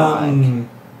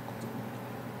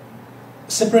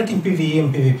 Separating PvE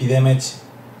and PvP damage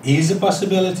is a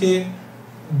possibility,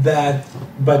 but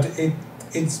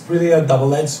it's really a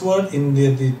double-edged sword in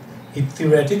that it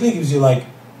theoretically gives you like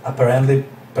apparently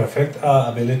perfect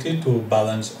ability to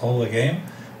balance all the game,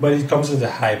 but it comes at a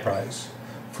high price.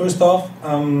 First off,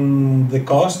 the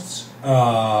costs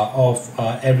of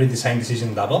every design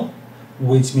decision double,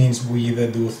 which means we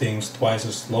either do things twice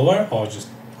as slower or just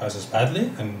twice as badly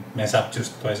and mess up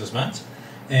just twice as much.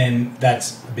 And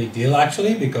that's a big deal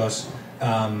actually, because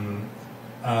the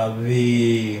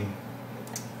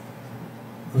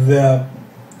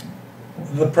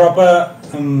proper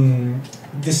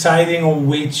deciding on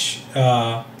which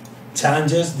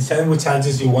deciding which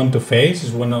challenges you want to face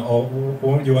is one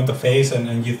of you want to face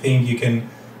and you think you can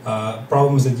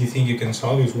problems that you think you can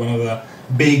solve is one of the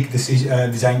big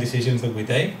design decisions that we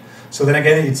take. So then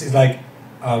again, it's like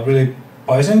a really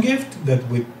poison gift that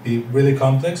would be really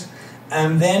complex.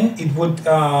 and then it would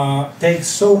take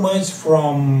so much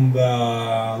from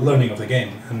the learning of the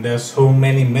game, and there's so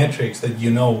many metrics that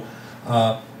you know,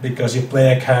 because you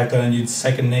play a character and it's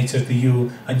second nature to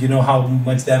you, and you know how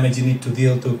much damage you need to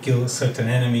deal to kill a certain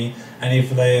enemy, and if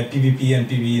the PvP and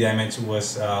PvE damage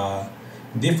was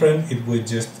different, it would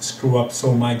just screw up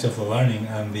so much of the learning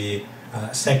and the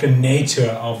second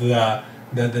nature of that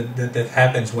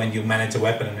happens when you manage a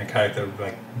weapon and a character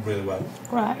like really well.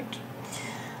 Right.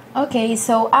 Okay,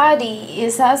 so Adi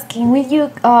is asking, will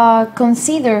you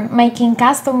consider making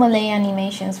custom melee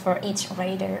animations for each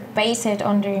raider based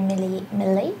on their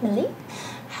melee?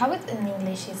 How it in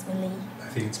English is melee? I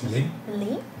think it's melee.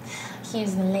 Melee?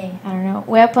 Here's melee, I don't know.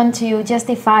 Weapon to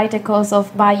justify the cost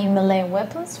of buying melee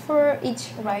weapons for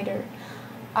each raider.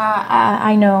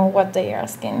 I know what they are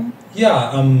asking.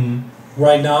 Yeah,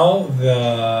 right now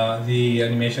the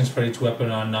animations for each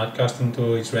weapon are not custom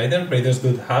to each raider. Raiders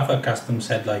do have a custom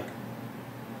set, like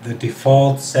the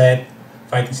default set,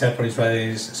 fighting set for each raider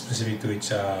is specific to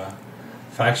each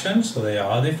faction, so they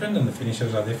are different and the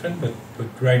finishers are different, but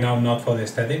right now not for the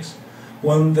aesthetics.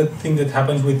 One thing that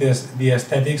happens with the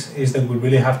aesthetics is that we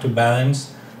really have to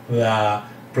balance the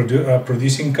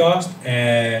producing cost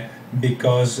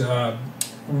because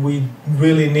we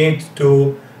really need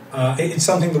to. It's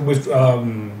something that we've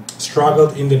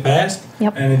struggled in the past,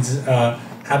 yep. And it's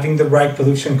having the right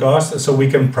production cost so we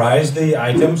can price the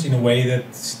items in a way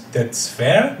that's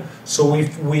fair. So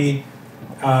if we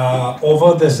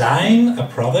over design a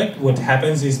product, what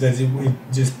happens is that it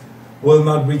just will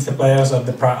not reach the players at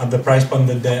the price point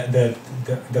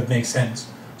that makes sense.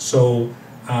 So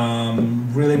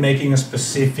really making a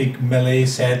specific melee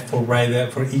set for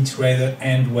each raider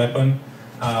and weapon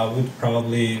would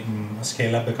probably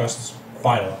scale up the costs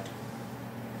quite a lot.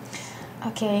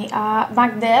 Okay,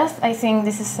 Macbeth, I think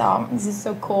this is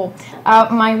so cool.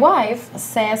 My wife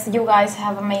says you guys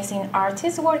have amazing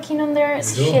artists working on there.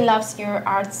 She loves your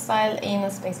art style in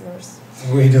Spacelords.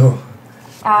 We do.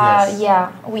 Yes.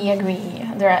 Yeah, we agree.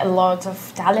 There are a lot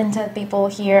of talented people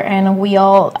here, and we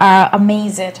all are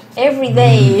amazed every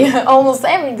day, almost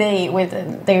every day,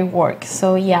 with their work.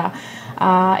 So yeah,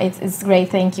 it's great.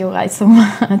 Thank you guys so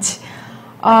much.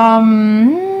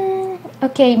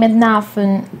 Okay,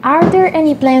 Mednafen, are there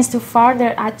any plans to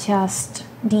further adjust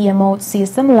the emote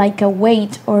system, like a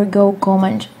wait or go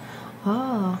command?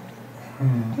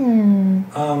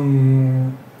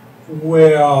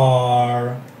 We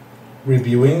are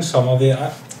reviewing some of the.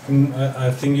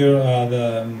 I think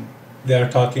they're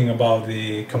talking about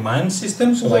the command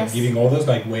system, so like giving orders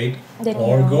like wait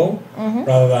or go,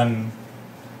 rather than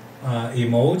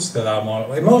emotes that are more.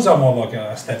 Emotes are more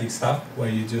like static stuff where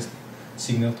you just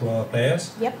signal to other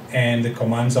players. Yep. And the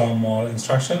commands are more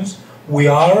instructions. We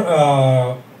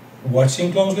are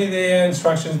watching closely the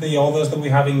instructions, the orders that we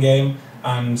have in game,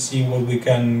 and see what we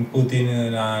can put in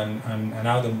and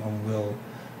out, and we'll.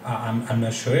 I'm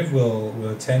not sure if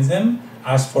we'll change them.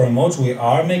 As for emotes, we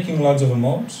are making lots of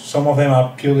emotes. Some of them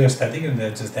are purely aesthetic and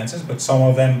they're just dances, but some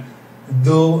of them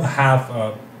do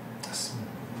have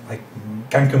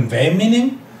can convey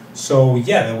meaning. So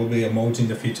yeah, there will be emotes in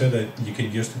the future that you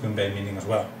can use to convey meaning as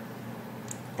well.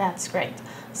 That's great.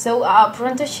 So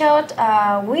Pronto Shot,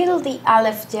 will the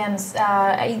Aleph gems,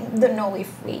 I don't know if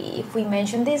we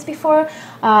mentioned this before,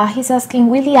 he's asking,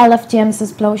 will the Aleph gems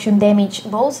explosion damage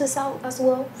bosses as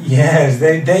well? Yes,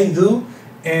 they do,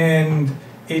 and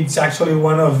it's actually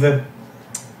one of the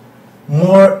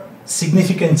more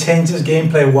significant changes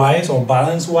gameplay-wise or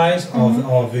balance-wise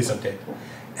of this update.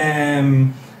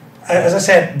 As I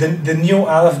said, the new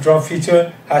Aleph Drop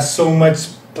feature has so much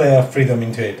player freedom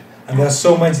into it, and there's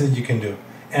so much that you can do.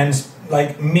 And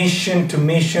like mission to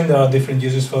mission, there are different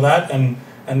uses for that, and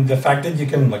the fact that you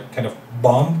can like kind of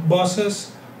bomb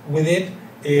bosses with it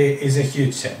is a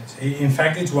huge change. In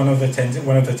fact, it's one of the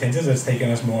changes that's taken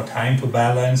us more time to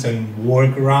balance and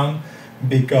work around,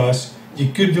 because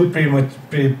you could do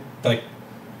pretty like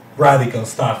radical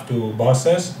stuff to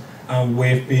bosses, and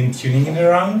we've been tuning it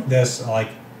around. There's like,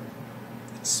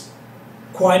 it's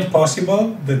quite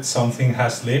possible that something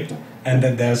has slipped, and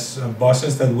that there's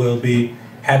bosses that will be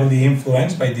heavily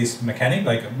influenced by this mechanic.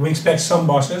 Like we expect some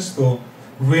bosses to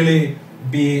really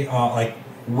be like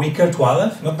weaker to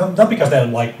Aleph, not because they're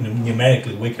like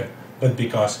numerically weaker, but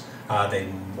because they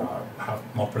have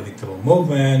more predictable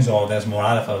movements, or there's more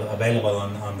Aleph available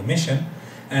on the mission.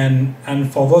 And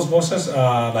for those bosses,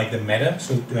 like the meta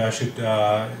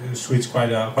should switch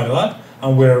quite a lot,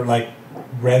 and we're like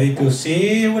ready to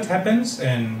see what happens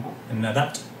and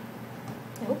adapt.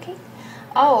 Okay.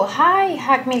 Oh, hi,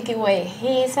 Hack Milky Way.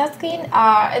 He is asking,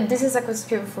 this is a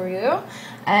question for you,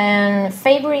 and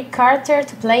favorite character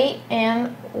to play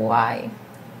and why?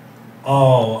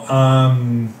 Oh,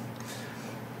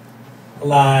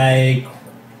 like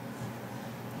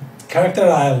character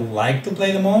I like to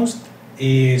play the most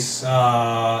is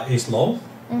Loth.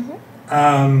 Mm-hmm.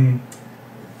 Um,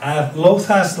 Loth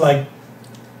has like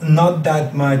not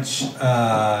that much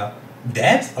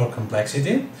depth or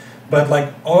complexity, but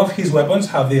like all of his weapons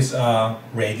have this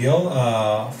radial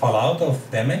fallout of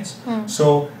damage,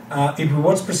 so it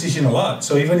rewards precision a lot.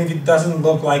 So even if it doesn't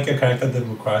look like a character that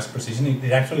requires precision,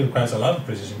 it actually requires a lot of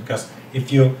precision, because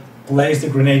if you place the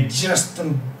grenade just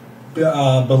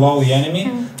below the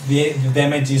enemy, the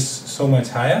damage is so much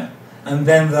higher. And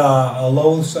then the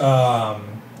Lowe's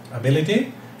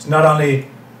ability is not only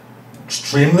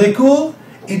extremely cool,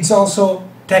 it's also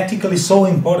tactically so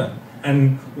important.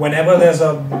 And whenever there's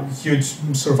a huge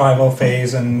survival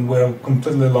phase and we're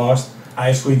completely lost,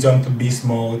 I switch on to beast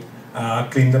mode,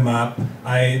 clean the map.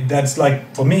 That's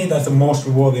like, for me, that's the most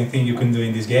rewarding thing you can do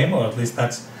in this game, or at least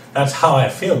that's how I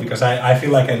feel, because I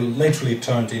feel like I literally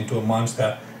turned into a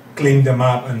monster, cleaned the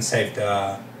map and saved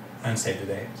the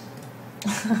day.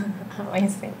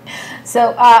 Amazing.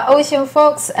 So, Ocean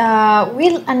Fox,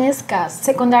 will Aneska's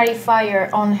secondary fire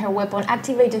on her weapon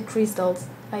activated crystals?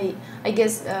 I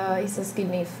guess he's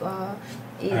asking if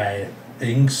I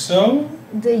think so.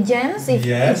 the gems,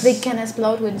 if they can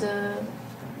explode with the...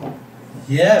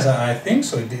 Yes, I think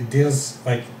so. It deals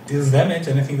damage.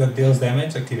 Anything that deals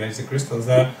damage activates the crystals.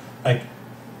 There's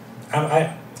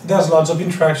lots of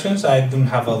interactions. I don't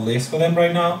have a list for them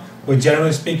right now. But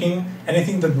generally speaking,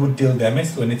 anything that would deal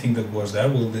damage to anything that was there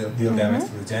will deal damage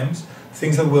to the gems.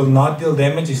 Things that will not deal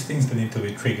damage is things that need to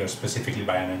be triggered specifically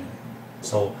by an enemy.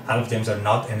 So Aleph gems are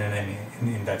not an enemy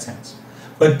in that sense.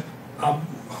 But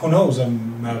who knows?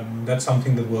 That's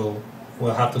something that we'll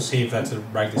have to see if that's the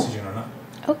right decision or not.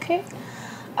 Okay.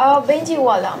 Benji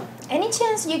Walla, any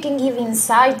chance you can give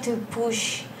insight to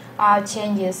push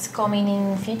changes coming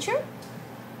in future?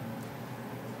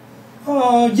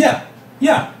 Yeah.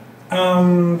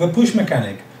 The push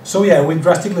mechanic. So yeah, we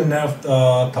drastically nerfed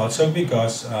Touchshock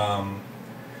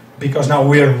because now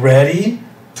we're ready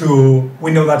to.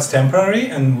 We know that's temporary,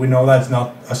 and we know that's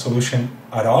not a solution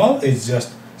at all. It's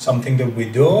just something that we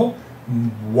do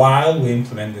while we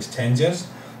implement these changes.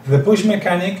 The push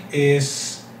mechanic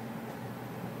takes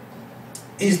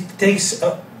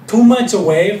too much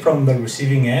away from the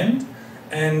receiving end,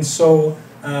 and so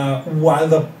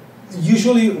while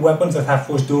usually weapons that have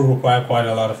push do require quite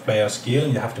a lot of player skill,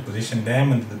 and you have to position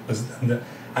them, and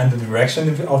the direction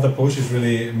of the push is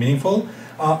really meaningful.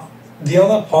 The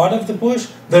other part of the push,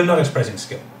 they're not expressing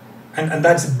skill, and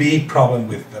that's a big problem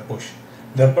with the push.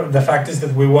 The fact is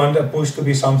that we want a push to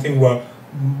be something where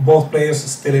both players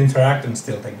still interact and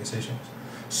still take decisions.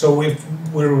 So if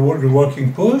we're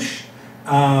reworking push,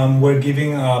 we're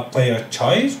giving a player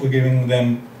choice. We're giving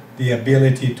them the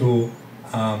ability to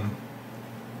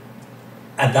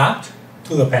adapt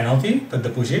to the penalty that the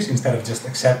push is, instead of just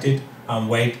accept it and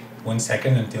wait 1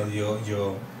 second until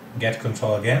you get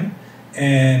control again.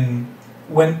 And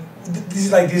when this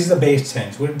is the base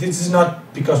change. This is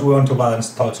not because we want to balance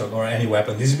Touchshock or any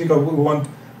weapon. This is because we want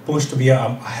push to be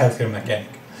a healthier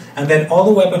mechanic. And then all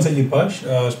the weapons that you push,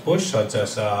 such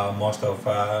as most of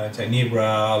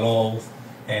Genebra, Loth,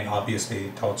 and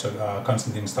obviously Touchshock,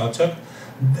 Constantine's Touchshock,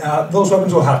 those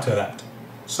weapons will have to adapt.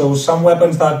 So some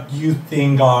weapons that you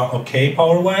think are okay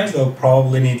power-wise, they'll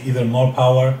probably need either more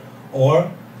power or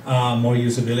more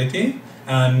usability.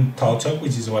 And Touchshock,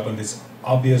 which is a weapon that's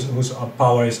obvious, whose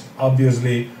power is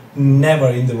obviously never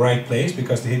in the right place,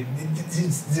 because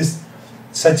it's just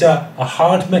such a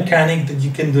hard mechanic that you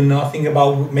can do nothing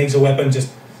about, makes a weapon just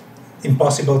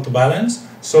impossible to balance.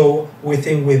 So we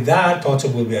think with that,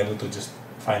 Touchshock will be able to just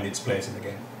find its place in the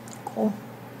game. Cool.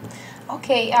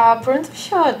 Okay, pronto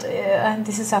shot, and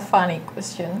this is a funny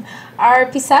question. Are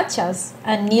pisachas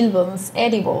and nilbums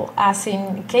edible? As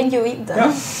in, can you eat them?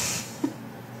 Yeah.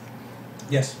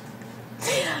 Yes.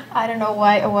 I don't know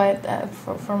why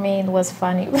for me it was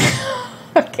funny.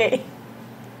 Okay.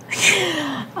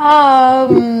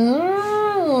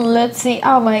 Let's see.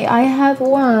 I had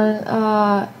one.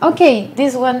 Okay,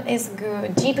 this one is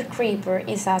good. Jeep Creeper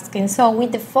is asking, so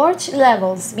with the forge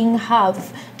levels being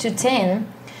halved to 10,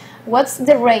 what's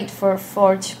the rate for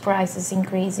forge prices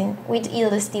increasing, with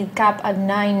yield still capped at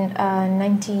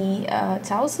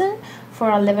 90,000 for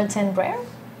a level 10 rare?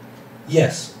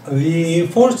 Yes, the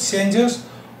forge changes.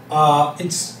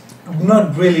 It's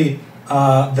not really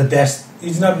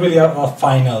It's not really a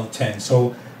final change.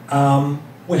 So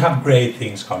we have great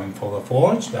things coming for the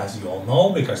forge, as you all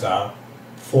know, because there are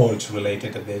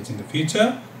Forge-related updates in the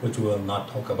future, which we will not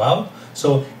talk about.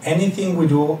 So anything we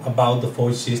do about the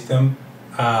Forge system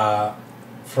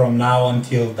from now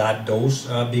until those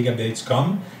big updates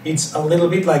come, it's a little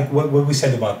bit like what we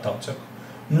said about Touch.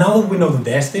 Now that we know the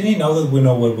destiny, now that we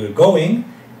know where we're going,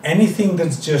 anything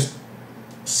that's just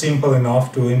simple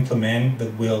enough to implement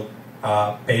that will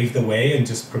pave the way and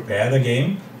just prepare the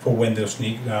game for when those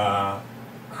new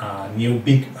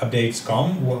big updates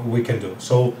come, we can do.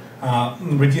 So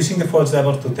reducing the forge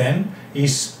level to 10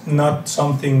 is not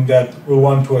something that we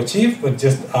want to achieve, but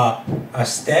just a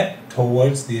step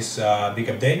towards these big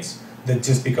updates. That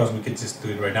just because we could just do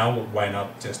it right now, why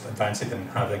not just advance it and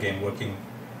have the game working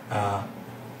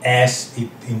as it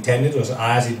intended or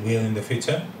as it will in the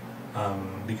future?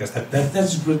 Because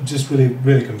that's just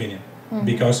really convenient. Mm-hmm.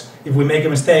 Because if we make a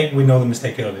mistake, we know the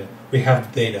mistake earlier. We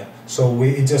have the data, so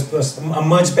it just was a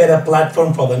much better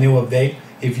platform for the new update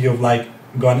if you've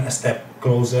gone a step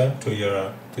closer to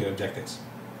your objectives.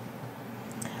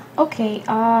 Okay,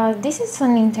 this is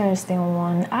an interesting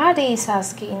one. Adi is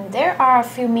asking, there are a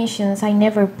few missions I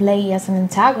never play as an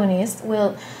antagonist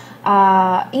will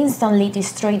instantly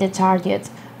destroy the target.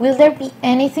 Will there be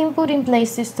anything put in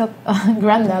place to stop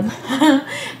Grandad,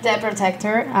 the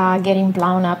protector, getting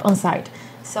blown up on sight?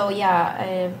 So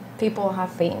yeah, people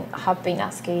have been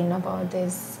asking about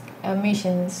these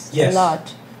missions a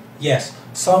lot. Yes,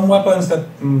 some weapons that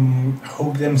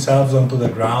hook themselves onto the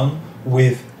ground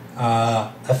with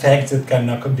effects that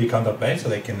cannot be counterplayed, so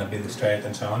they cannot be destroyed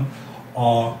and so on,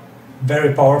 are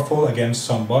very powerful against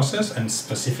some bosses, and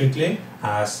specifically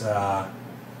as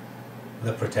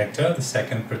the protector, the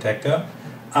second protector,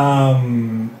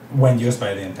 when used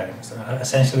by the antagonist.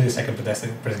 Essentially, the second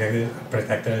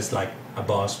protector is like a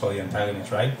boss for the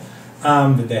antagonist, right?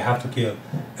 That they have to kill,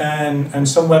 and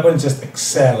some weapons just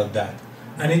excel at that.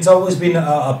 And it's always been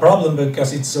a problem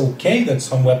because it's okay that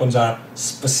some weapons are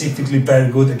specifically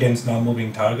very good against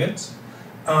non-moving targets,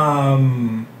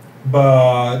 but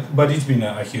it's been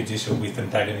a huge issue with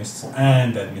antagonists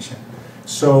and that mission.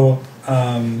 So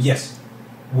yes,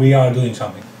 we are doing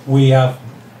something. We have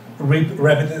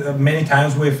repeated many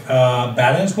times with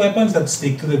balanced weapons that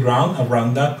stick to the ground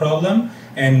around that problem,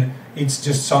 and it's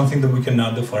just something that we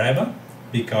cannot do forever.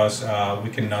 Because we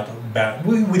cannot,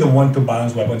 we don't want to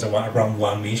balance weapons around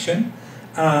one mission.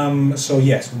 So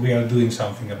yes, we are doing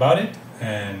something about it,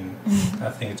 and I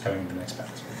think it's coming in the next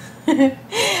patch.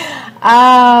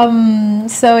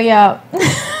 So yeah,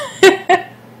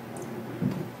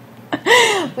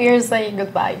 we are saying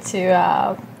goodbye to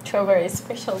a very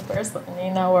special person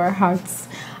in our hearts.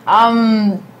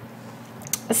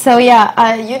 So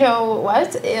yeah, you know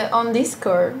what? On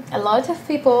Discord, a lot of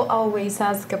people always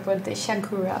ask about the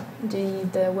Shakura,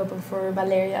 the weapon for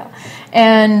Valeria,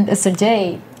 and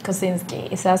Sergei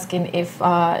Kosinski is asking if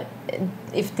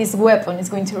this weapon is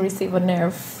going to receive a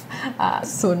nerf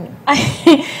soon.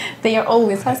 They are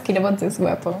always asking about this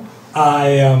weapon.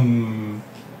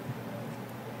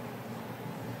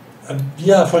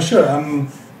 Yeah, for sure.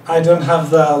 I don't have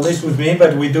the list with me,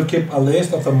 but we do keep a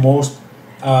list of the most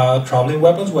troubling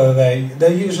weapons, whether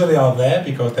they usually are there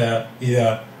because they're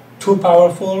either too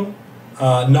powerful,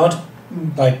 not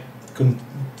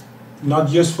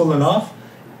useful enough,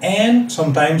 and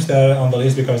sometimes they're on the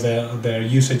list because their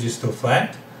usage is too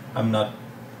flat. I'm not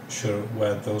sure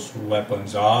where those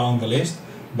weapons are on the list,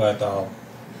 but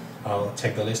I'll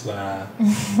check the list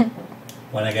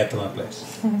when I get to my place.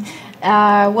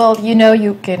 Well, you know,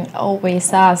 you can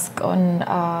always ask on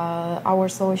our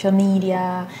social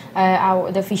media,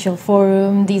 the official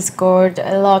forum, Discord,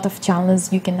 a lot of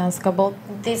channels. You can ask about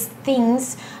these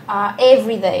things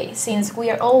every day, since we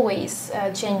are always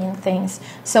changing things.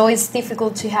 So it's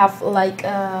difficult to have, like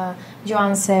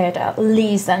Joan said, a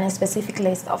list and a specific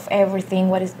list of everything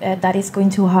that is going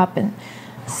to happen.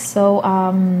 So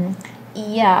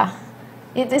yeah.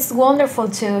 It is wonderful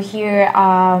to hear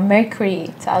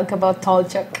Mercury talk about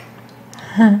Tolchok.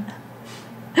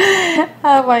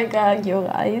 Oh my god, you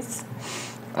guys.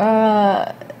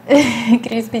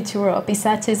 Crispy churro.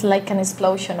 Pisache is like an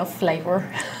explosion of flavor.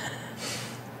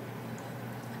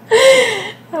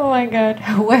 Oh my god.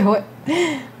 Wait.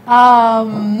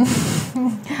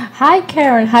 Hi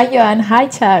Karen, hi Johan, hi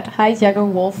Chad, hi Jagger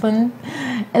Wolfen.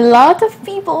 A lot of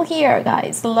people here,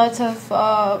 guys. A lot of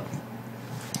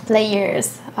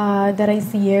players that I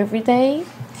see every day.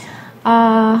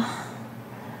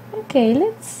 Okay,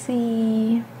 let's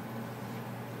see.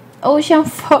 Ocean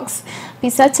Fox.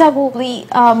 Pisacha will be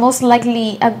most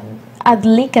likely at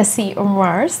Legacy on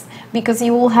Mars because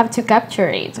you will have to capture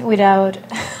it without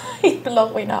it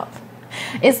blowing up.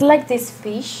 It's like this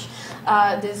fish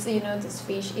this this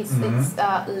fish. It's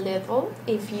little.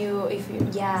 If you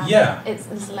Yeah.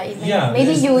 it's like Yeah,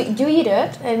 maybe this- you eat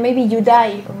it and maybe you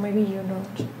die or maybe you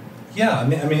don't. Yeah,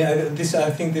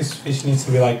 I think this fish needs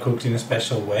to be like cooked in a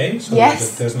special way, so Yes.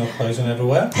 that there's no poison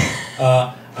everywhere.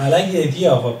 I like the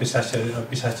idea of a pistache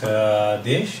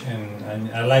dish, and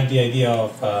I like the idea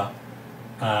of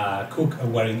cook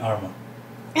wearing armor.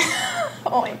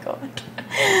 Oh my god.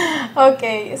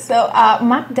 Okay, so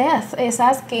Macdeath is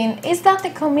asking, is that the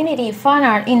community fan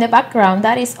art in the background?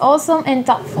 That is awesome and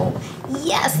thoughtful.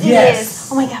 Yes, it Yes. is.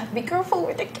 Oh my god, be careful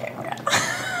with the camera.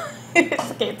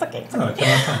 It's okay, it's okay. Oh, okay,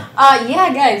 that's fine.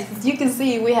 Yeah, guys, as you can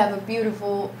see, we have a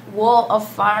beautiful wall of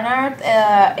fan art.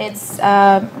 It's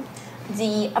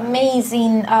the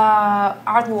amazing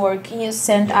artwork you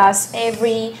send us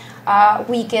every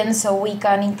weekend, so we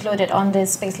can include it on the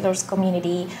Spacelords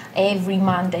community every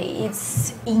Monday.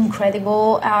 It's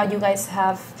incredible. You guys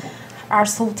are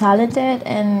so talented,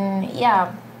 and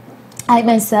yeah, I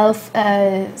myself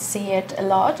see it a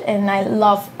lot, and I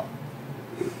love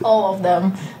all of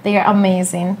them. They are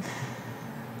amazing.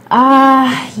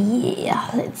 Yeah,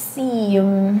 let's see.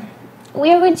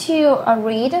 We are going to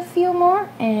read a few more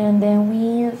and then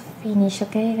we'll finish,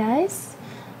 okay, guys?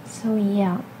 So,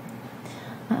 yeah.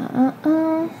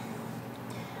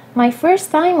 My first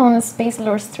time on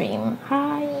Spacelords stream.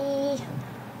 Hi.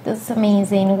 That's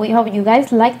amazing. We hope you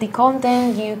guys like the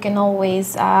content. You can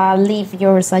always leave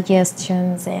your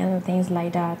suggestions and things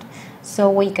like that, so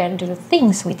we can do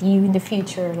things with you in the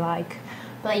future, like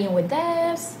playing with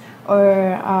devs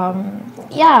or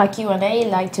Q&A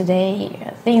like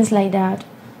today, things like that.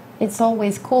 It's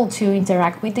always cool to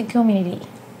interact with the community.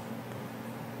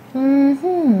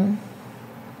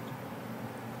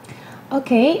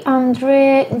 Okay,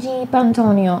 Andre G.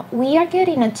 Pantonio, we are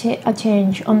getting a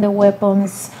change on the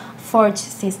weapons forge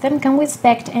system. Can we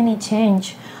expect any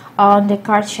change on the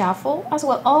card shuffle as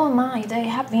well? Oh my, they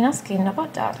have been asking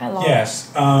about that a lot.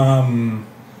 Yes.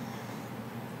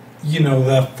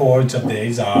 The forge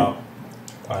updates are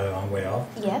quite a long way off.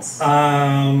 Yes.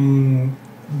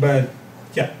 But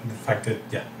yeah, the fact that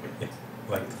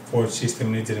like the forge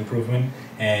system needs an improvement,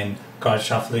 and card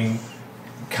shuffling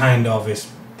kind of is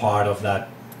part of that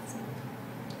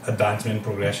advancement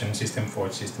progression system,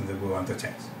 forge system that we want to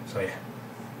change. So yeah.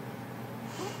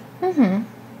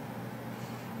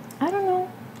 I don't know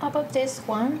about this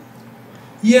one.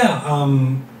 Yeah,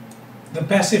 the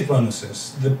passive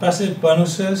bonuses. The passive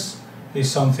bonuses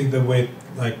is something that we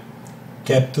like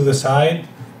kept to the side.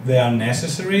 They are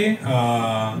necessary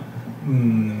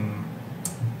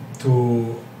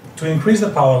to increase the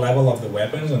power level of the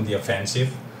weapons and the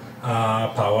offensive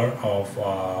power of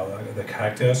the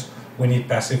characters. We need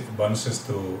passive bonuses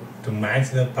to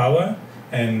match that power,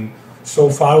 and so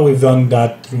far we've done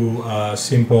that through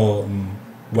simple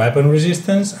weapon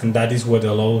resistance, and that is what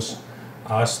allows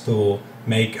us to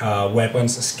make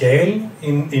weapons scale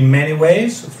in many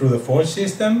ways through the forge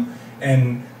system,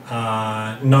 and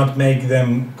not make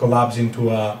them collapse into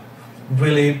a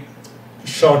really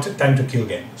short time to kill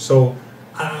game. So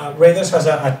Raiders has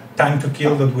a time to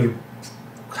kill that we're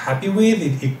happy with.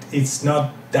 It's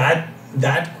not that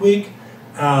quick,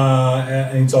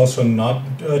 and it's also not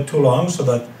too long, so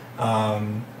that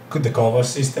the cover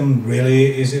system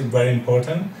really is very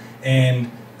important.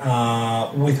 And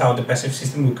without the passive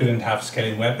system, we couldn't have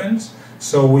scaling weapons.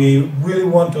 So we really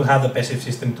want to have the passive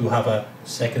system to have a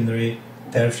secondary,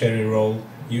 tertiary role.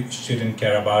 You shouldn't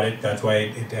care about it. That's why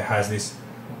it has this.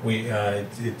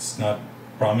 It's not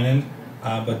prominent,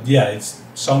 but yeah, it's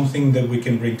something that we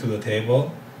can bring to the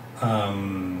table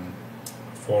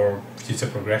for future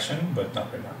progression, but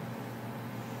not right now.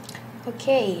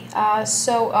 Okay,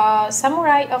 so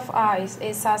Samurai of Ice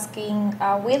is asking,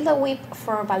 will the whip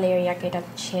for Valeria get a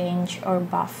change or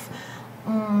buff?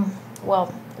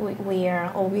 Well, we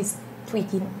are always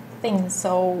tweaking things,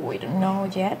 so we don't know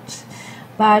yet.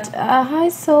 But I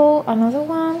saw another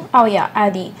one. Oh yeah,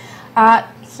 Adi.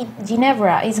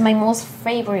 Ginevra is my most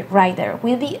favorite rider.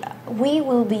 We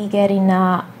will be getting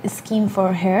a skin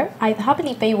for her. I'd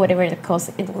happily pay whatever the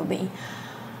cost it will be.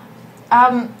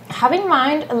 Have in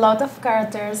mind, a lot of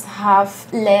characters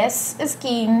have less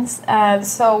skins,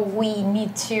 so we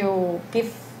need to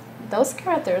give those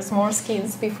characters more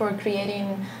skins before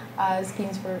creating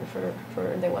skins for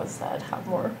the ones that have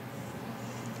more.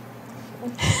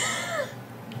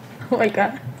 Oh my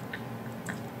god.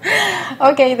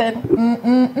 Okay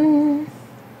then.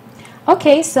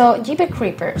 Okay, so Jeep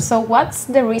Creeper. So what's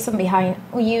the reason behind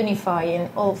unifying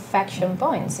all faction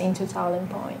points into talent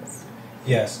points?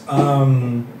 Yes.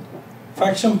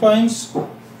 Faction points.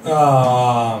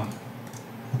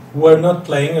 We're not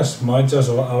playing as much as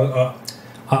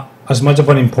as much of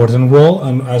an important role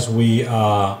as we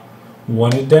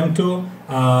wanted them to.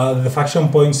 The faction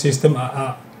point system,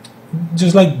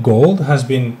 just like gold, has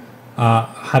been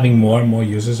having more and more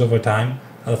users over time.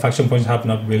 The faction points have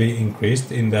not really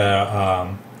increased in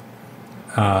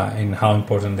in how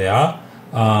important they are.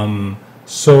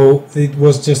 So it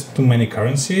was just too many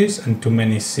currencies and too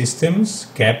many systems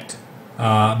kept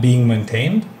being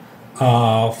maintained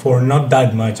for not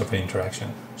that much of an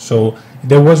interaction. So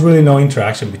there was really no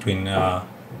interaction between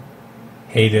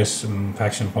Hades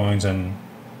faction points and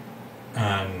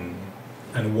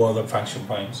World of faction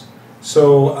points.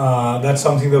 So that's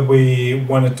something that we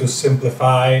wanted to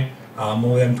simplify,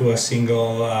 move them to a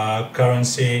single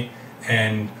currency,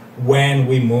 and when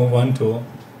we move on to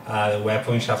the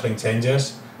weapon shuffling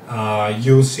changes,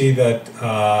 you'll see that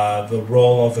the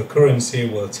role of the currency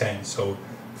will change. So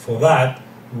for that,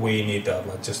 we need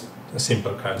just a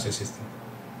simple currency system.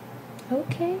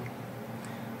 Okay.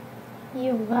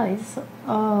 You guys.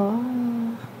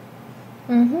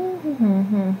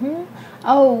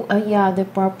 Oh, yeah, the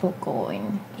purple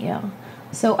coin. Yeah.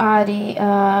 So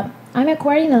I'm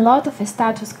acquiring a lot of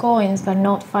status coins, but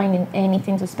not finding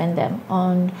anything to spend them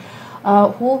on.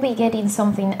 Will be getting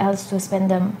something else to spend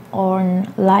them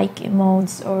on, like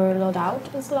emotes or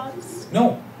loadout slots?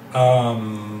 No.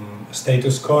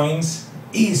 Status coins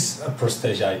is a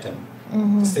prestige item.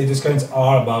 Status coins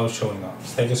are about showing off.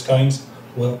 Status coins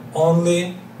will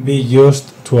only be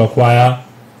used to acquire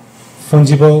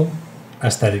fungible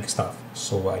aesthetic stuff.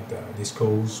 So like the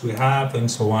discos we have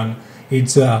and so on.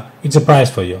 It's a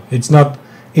prize for you. It's not.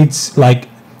 It's like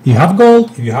you have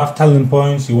gold. If you have talent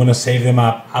points, you want to save them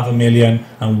up, have 1 million,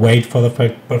 and wait for the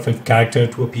perfect character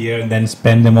to appear, and then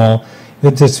spend them all.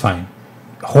 That's fine.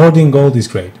 Hoarding gold is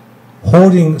great.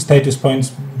 Hoarding status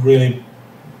points really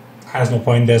has no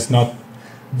point. It's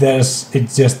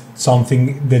just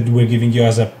something that we're giving you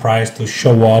as a prize to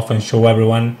show off and show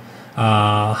everyone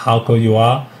how cool you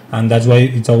are, and that's why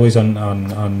it's always on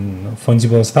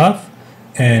fungible stuff.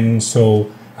 And so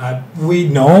we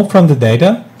know from the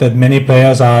data that many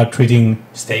players are treating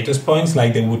status points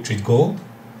like they would treat gold.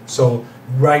 So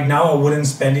right now I wouldn't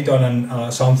spend it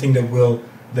on something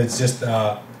that's just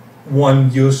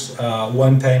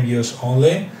one-time use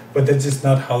only, but that's just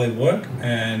not how they work.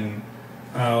 And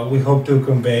we hope to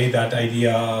convey that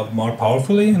idea more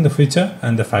powerfully in the future,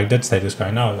 and the fact that status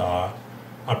coins now are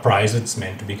a prize that's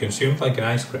meant to be consumed like an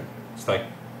ice cream. It's like,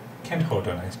 can't hold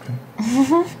an ice cream.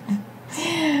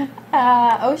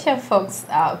 Ocean Fox,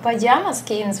 pajama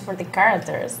skins for the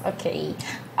characters. Okay,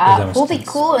 will be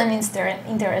cool and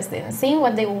interesting. Seeing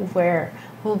what they will wear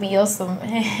will be awesome.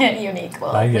 Unique.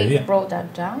 Well, we wrote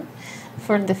that down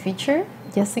for the future,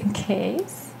 just in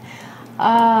case.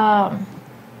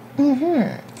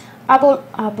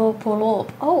 Apollo.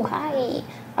 Oh, hi.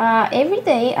 Every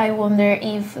day I wonder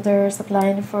if there's a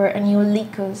plan for a new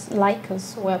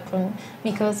Lycos weapon,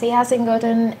 because he hasn't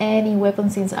gotten any weapon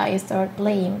since I started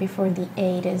playing before the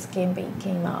 80s campaign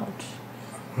came out.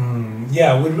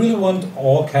 Yeah, we really want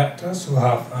all characters to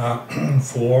have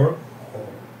 4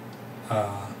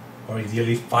 or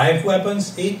ideally 5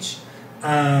 weapons each.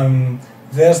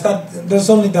 There's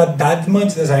only that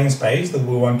much design space that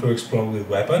we want to explore with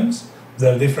weapons.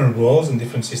 There are different roles and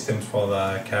different systems for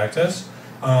the characters.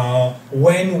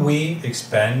 When we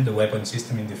expand the weapon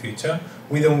system in the future,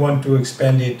 we don't want to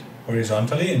expand it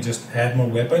horizontally and just add more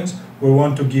weapons. We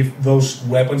want to give those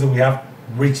weapons that we have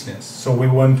richness. So we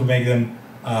want to make them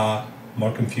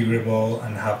more configurable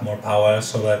and have more power,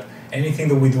 so that anything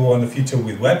that we do in the future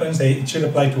with weapons, it should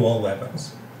apply to all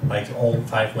weapons, like all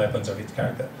 5 weapons of each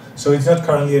character. So it's not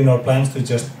currently in our plans to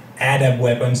just add up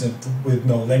weapons with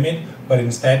no limit, but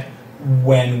instead,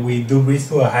 when we do reach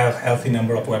to a healthy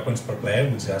number of weapons per player,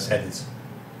 which I said is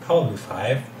probably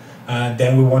 5,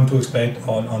 then we want to expand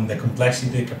on the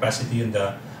complexity, capacity, and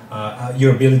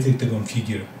your ability to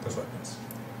configure those weapons.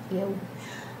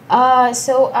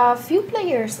 So a few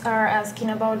players are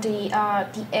asking about the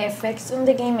effects on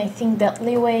the game. I think that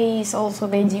Leeway is also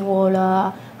Benji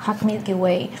Walla, Hack Milky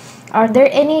Way. Are there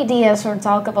any ideas or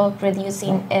talk about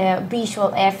reducing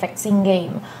visual effects in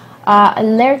game? A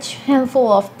large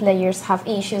handful of players have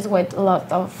issues with a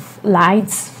lot of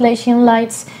lights, flashing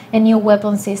lights, and new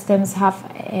weapon systems have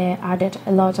added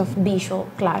a lot of visual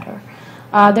clutter.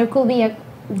 There could be a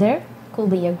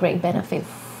great benefit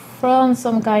from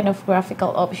some kind of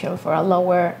graphical option for a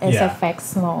lower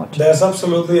SFX mode. There's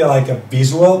absolutely like a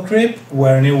visual creep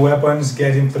where new weapons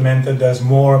get implemented. There's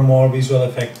more and more visual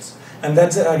effects, and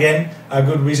that's again a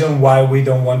good reason why we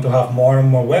don't want to have more and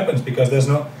more weapons, because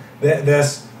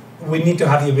we need to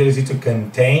have the ability to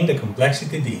contain the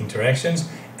complexity, the interactions,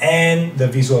 and the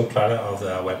visual clutter of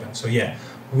the weapon. So yeah,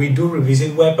 we do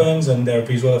revisit weapons and their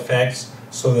visual effects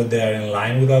so that they are in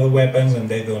line with other weapons and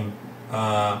they don't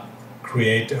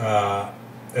create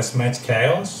as much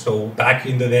chaos. So back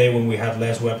in the day when we had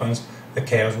less weapons, the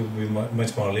chaos would be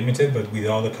much more limited, but with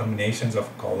all the combinations of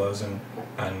colors and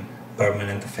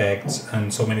permanent effects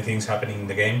and so many things happening in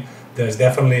the game, there's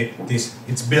definitely this,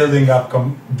 it's building up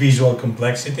visual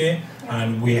complexity,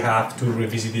 and we have to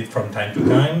revisit it from time to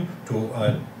time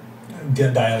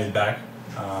to dial it back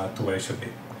to where it should be.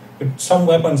 But some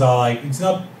weapons are like, it's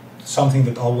not something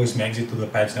that always makes it to the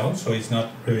patch notes, so it's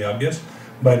not really obvious,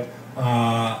 but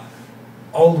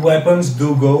old weapons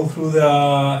do go through the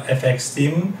FX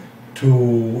team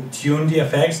to tune the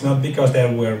effects, not because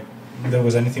there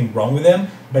was anything wrong with them,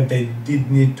 but they did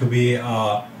need to be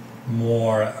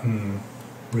more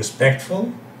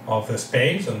respectful of the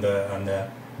space and the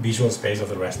visual space of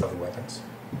the rest of the weapons.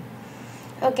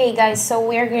 Okay guys, so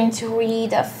we're going to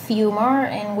read a few more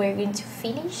and we're going to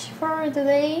finish for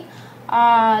today.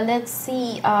 Let's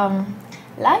see,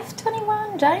 Life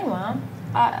 21 Jaima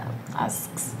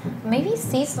asks, maybe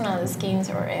seasonal skins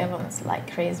or events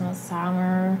like Christmas,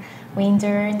 summer,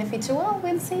 winter in the future? Well,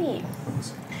 we'll see.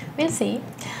 We'll see.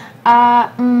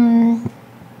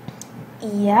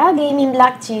 Yeah, Gaming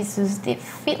Black Jesus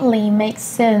definitely makes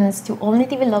sense to only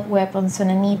develop weapons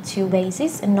on a need-to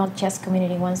basis and not just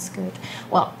community ones good.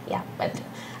 Well, yeah, but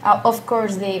of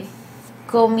course the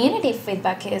community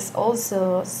feedback is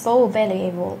also so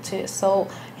valuable to, so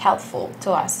helpful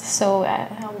to us. So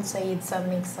I would say it's a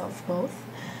mix of both.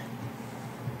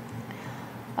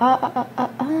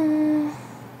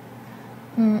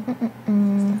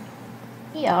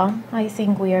 Yeah, I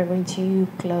think we are going to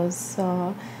close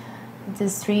the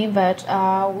stream, but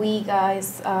we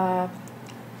guys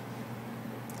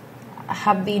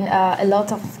have been a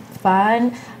lot of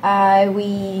fun.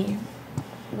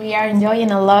 We are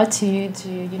enjoying a lot to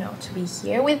be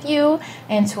here with you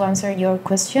and to answer your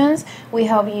questions. We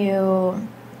hope you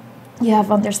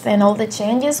have understand all the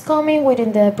changes coming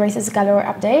within the Prizes Galore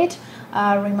update.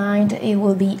 Remind it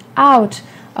will be out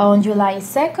on July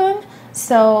 2nd.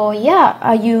 So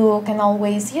yeah, you can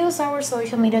always use our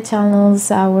social media channels,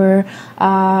 our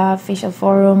official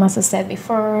forum, as I said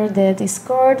before, the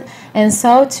Discord, and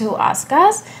so to ask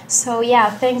us. So yeah,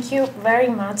 thank you very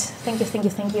much. Thank you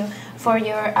for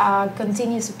your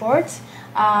continued support.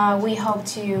 We hope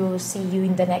to see you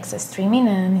in the next streaming,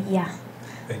 and yeah.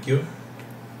 Thank you.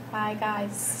 Bye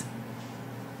guys.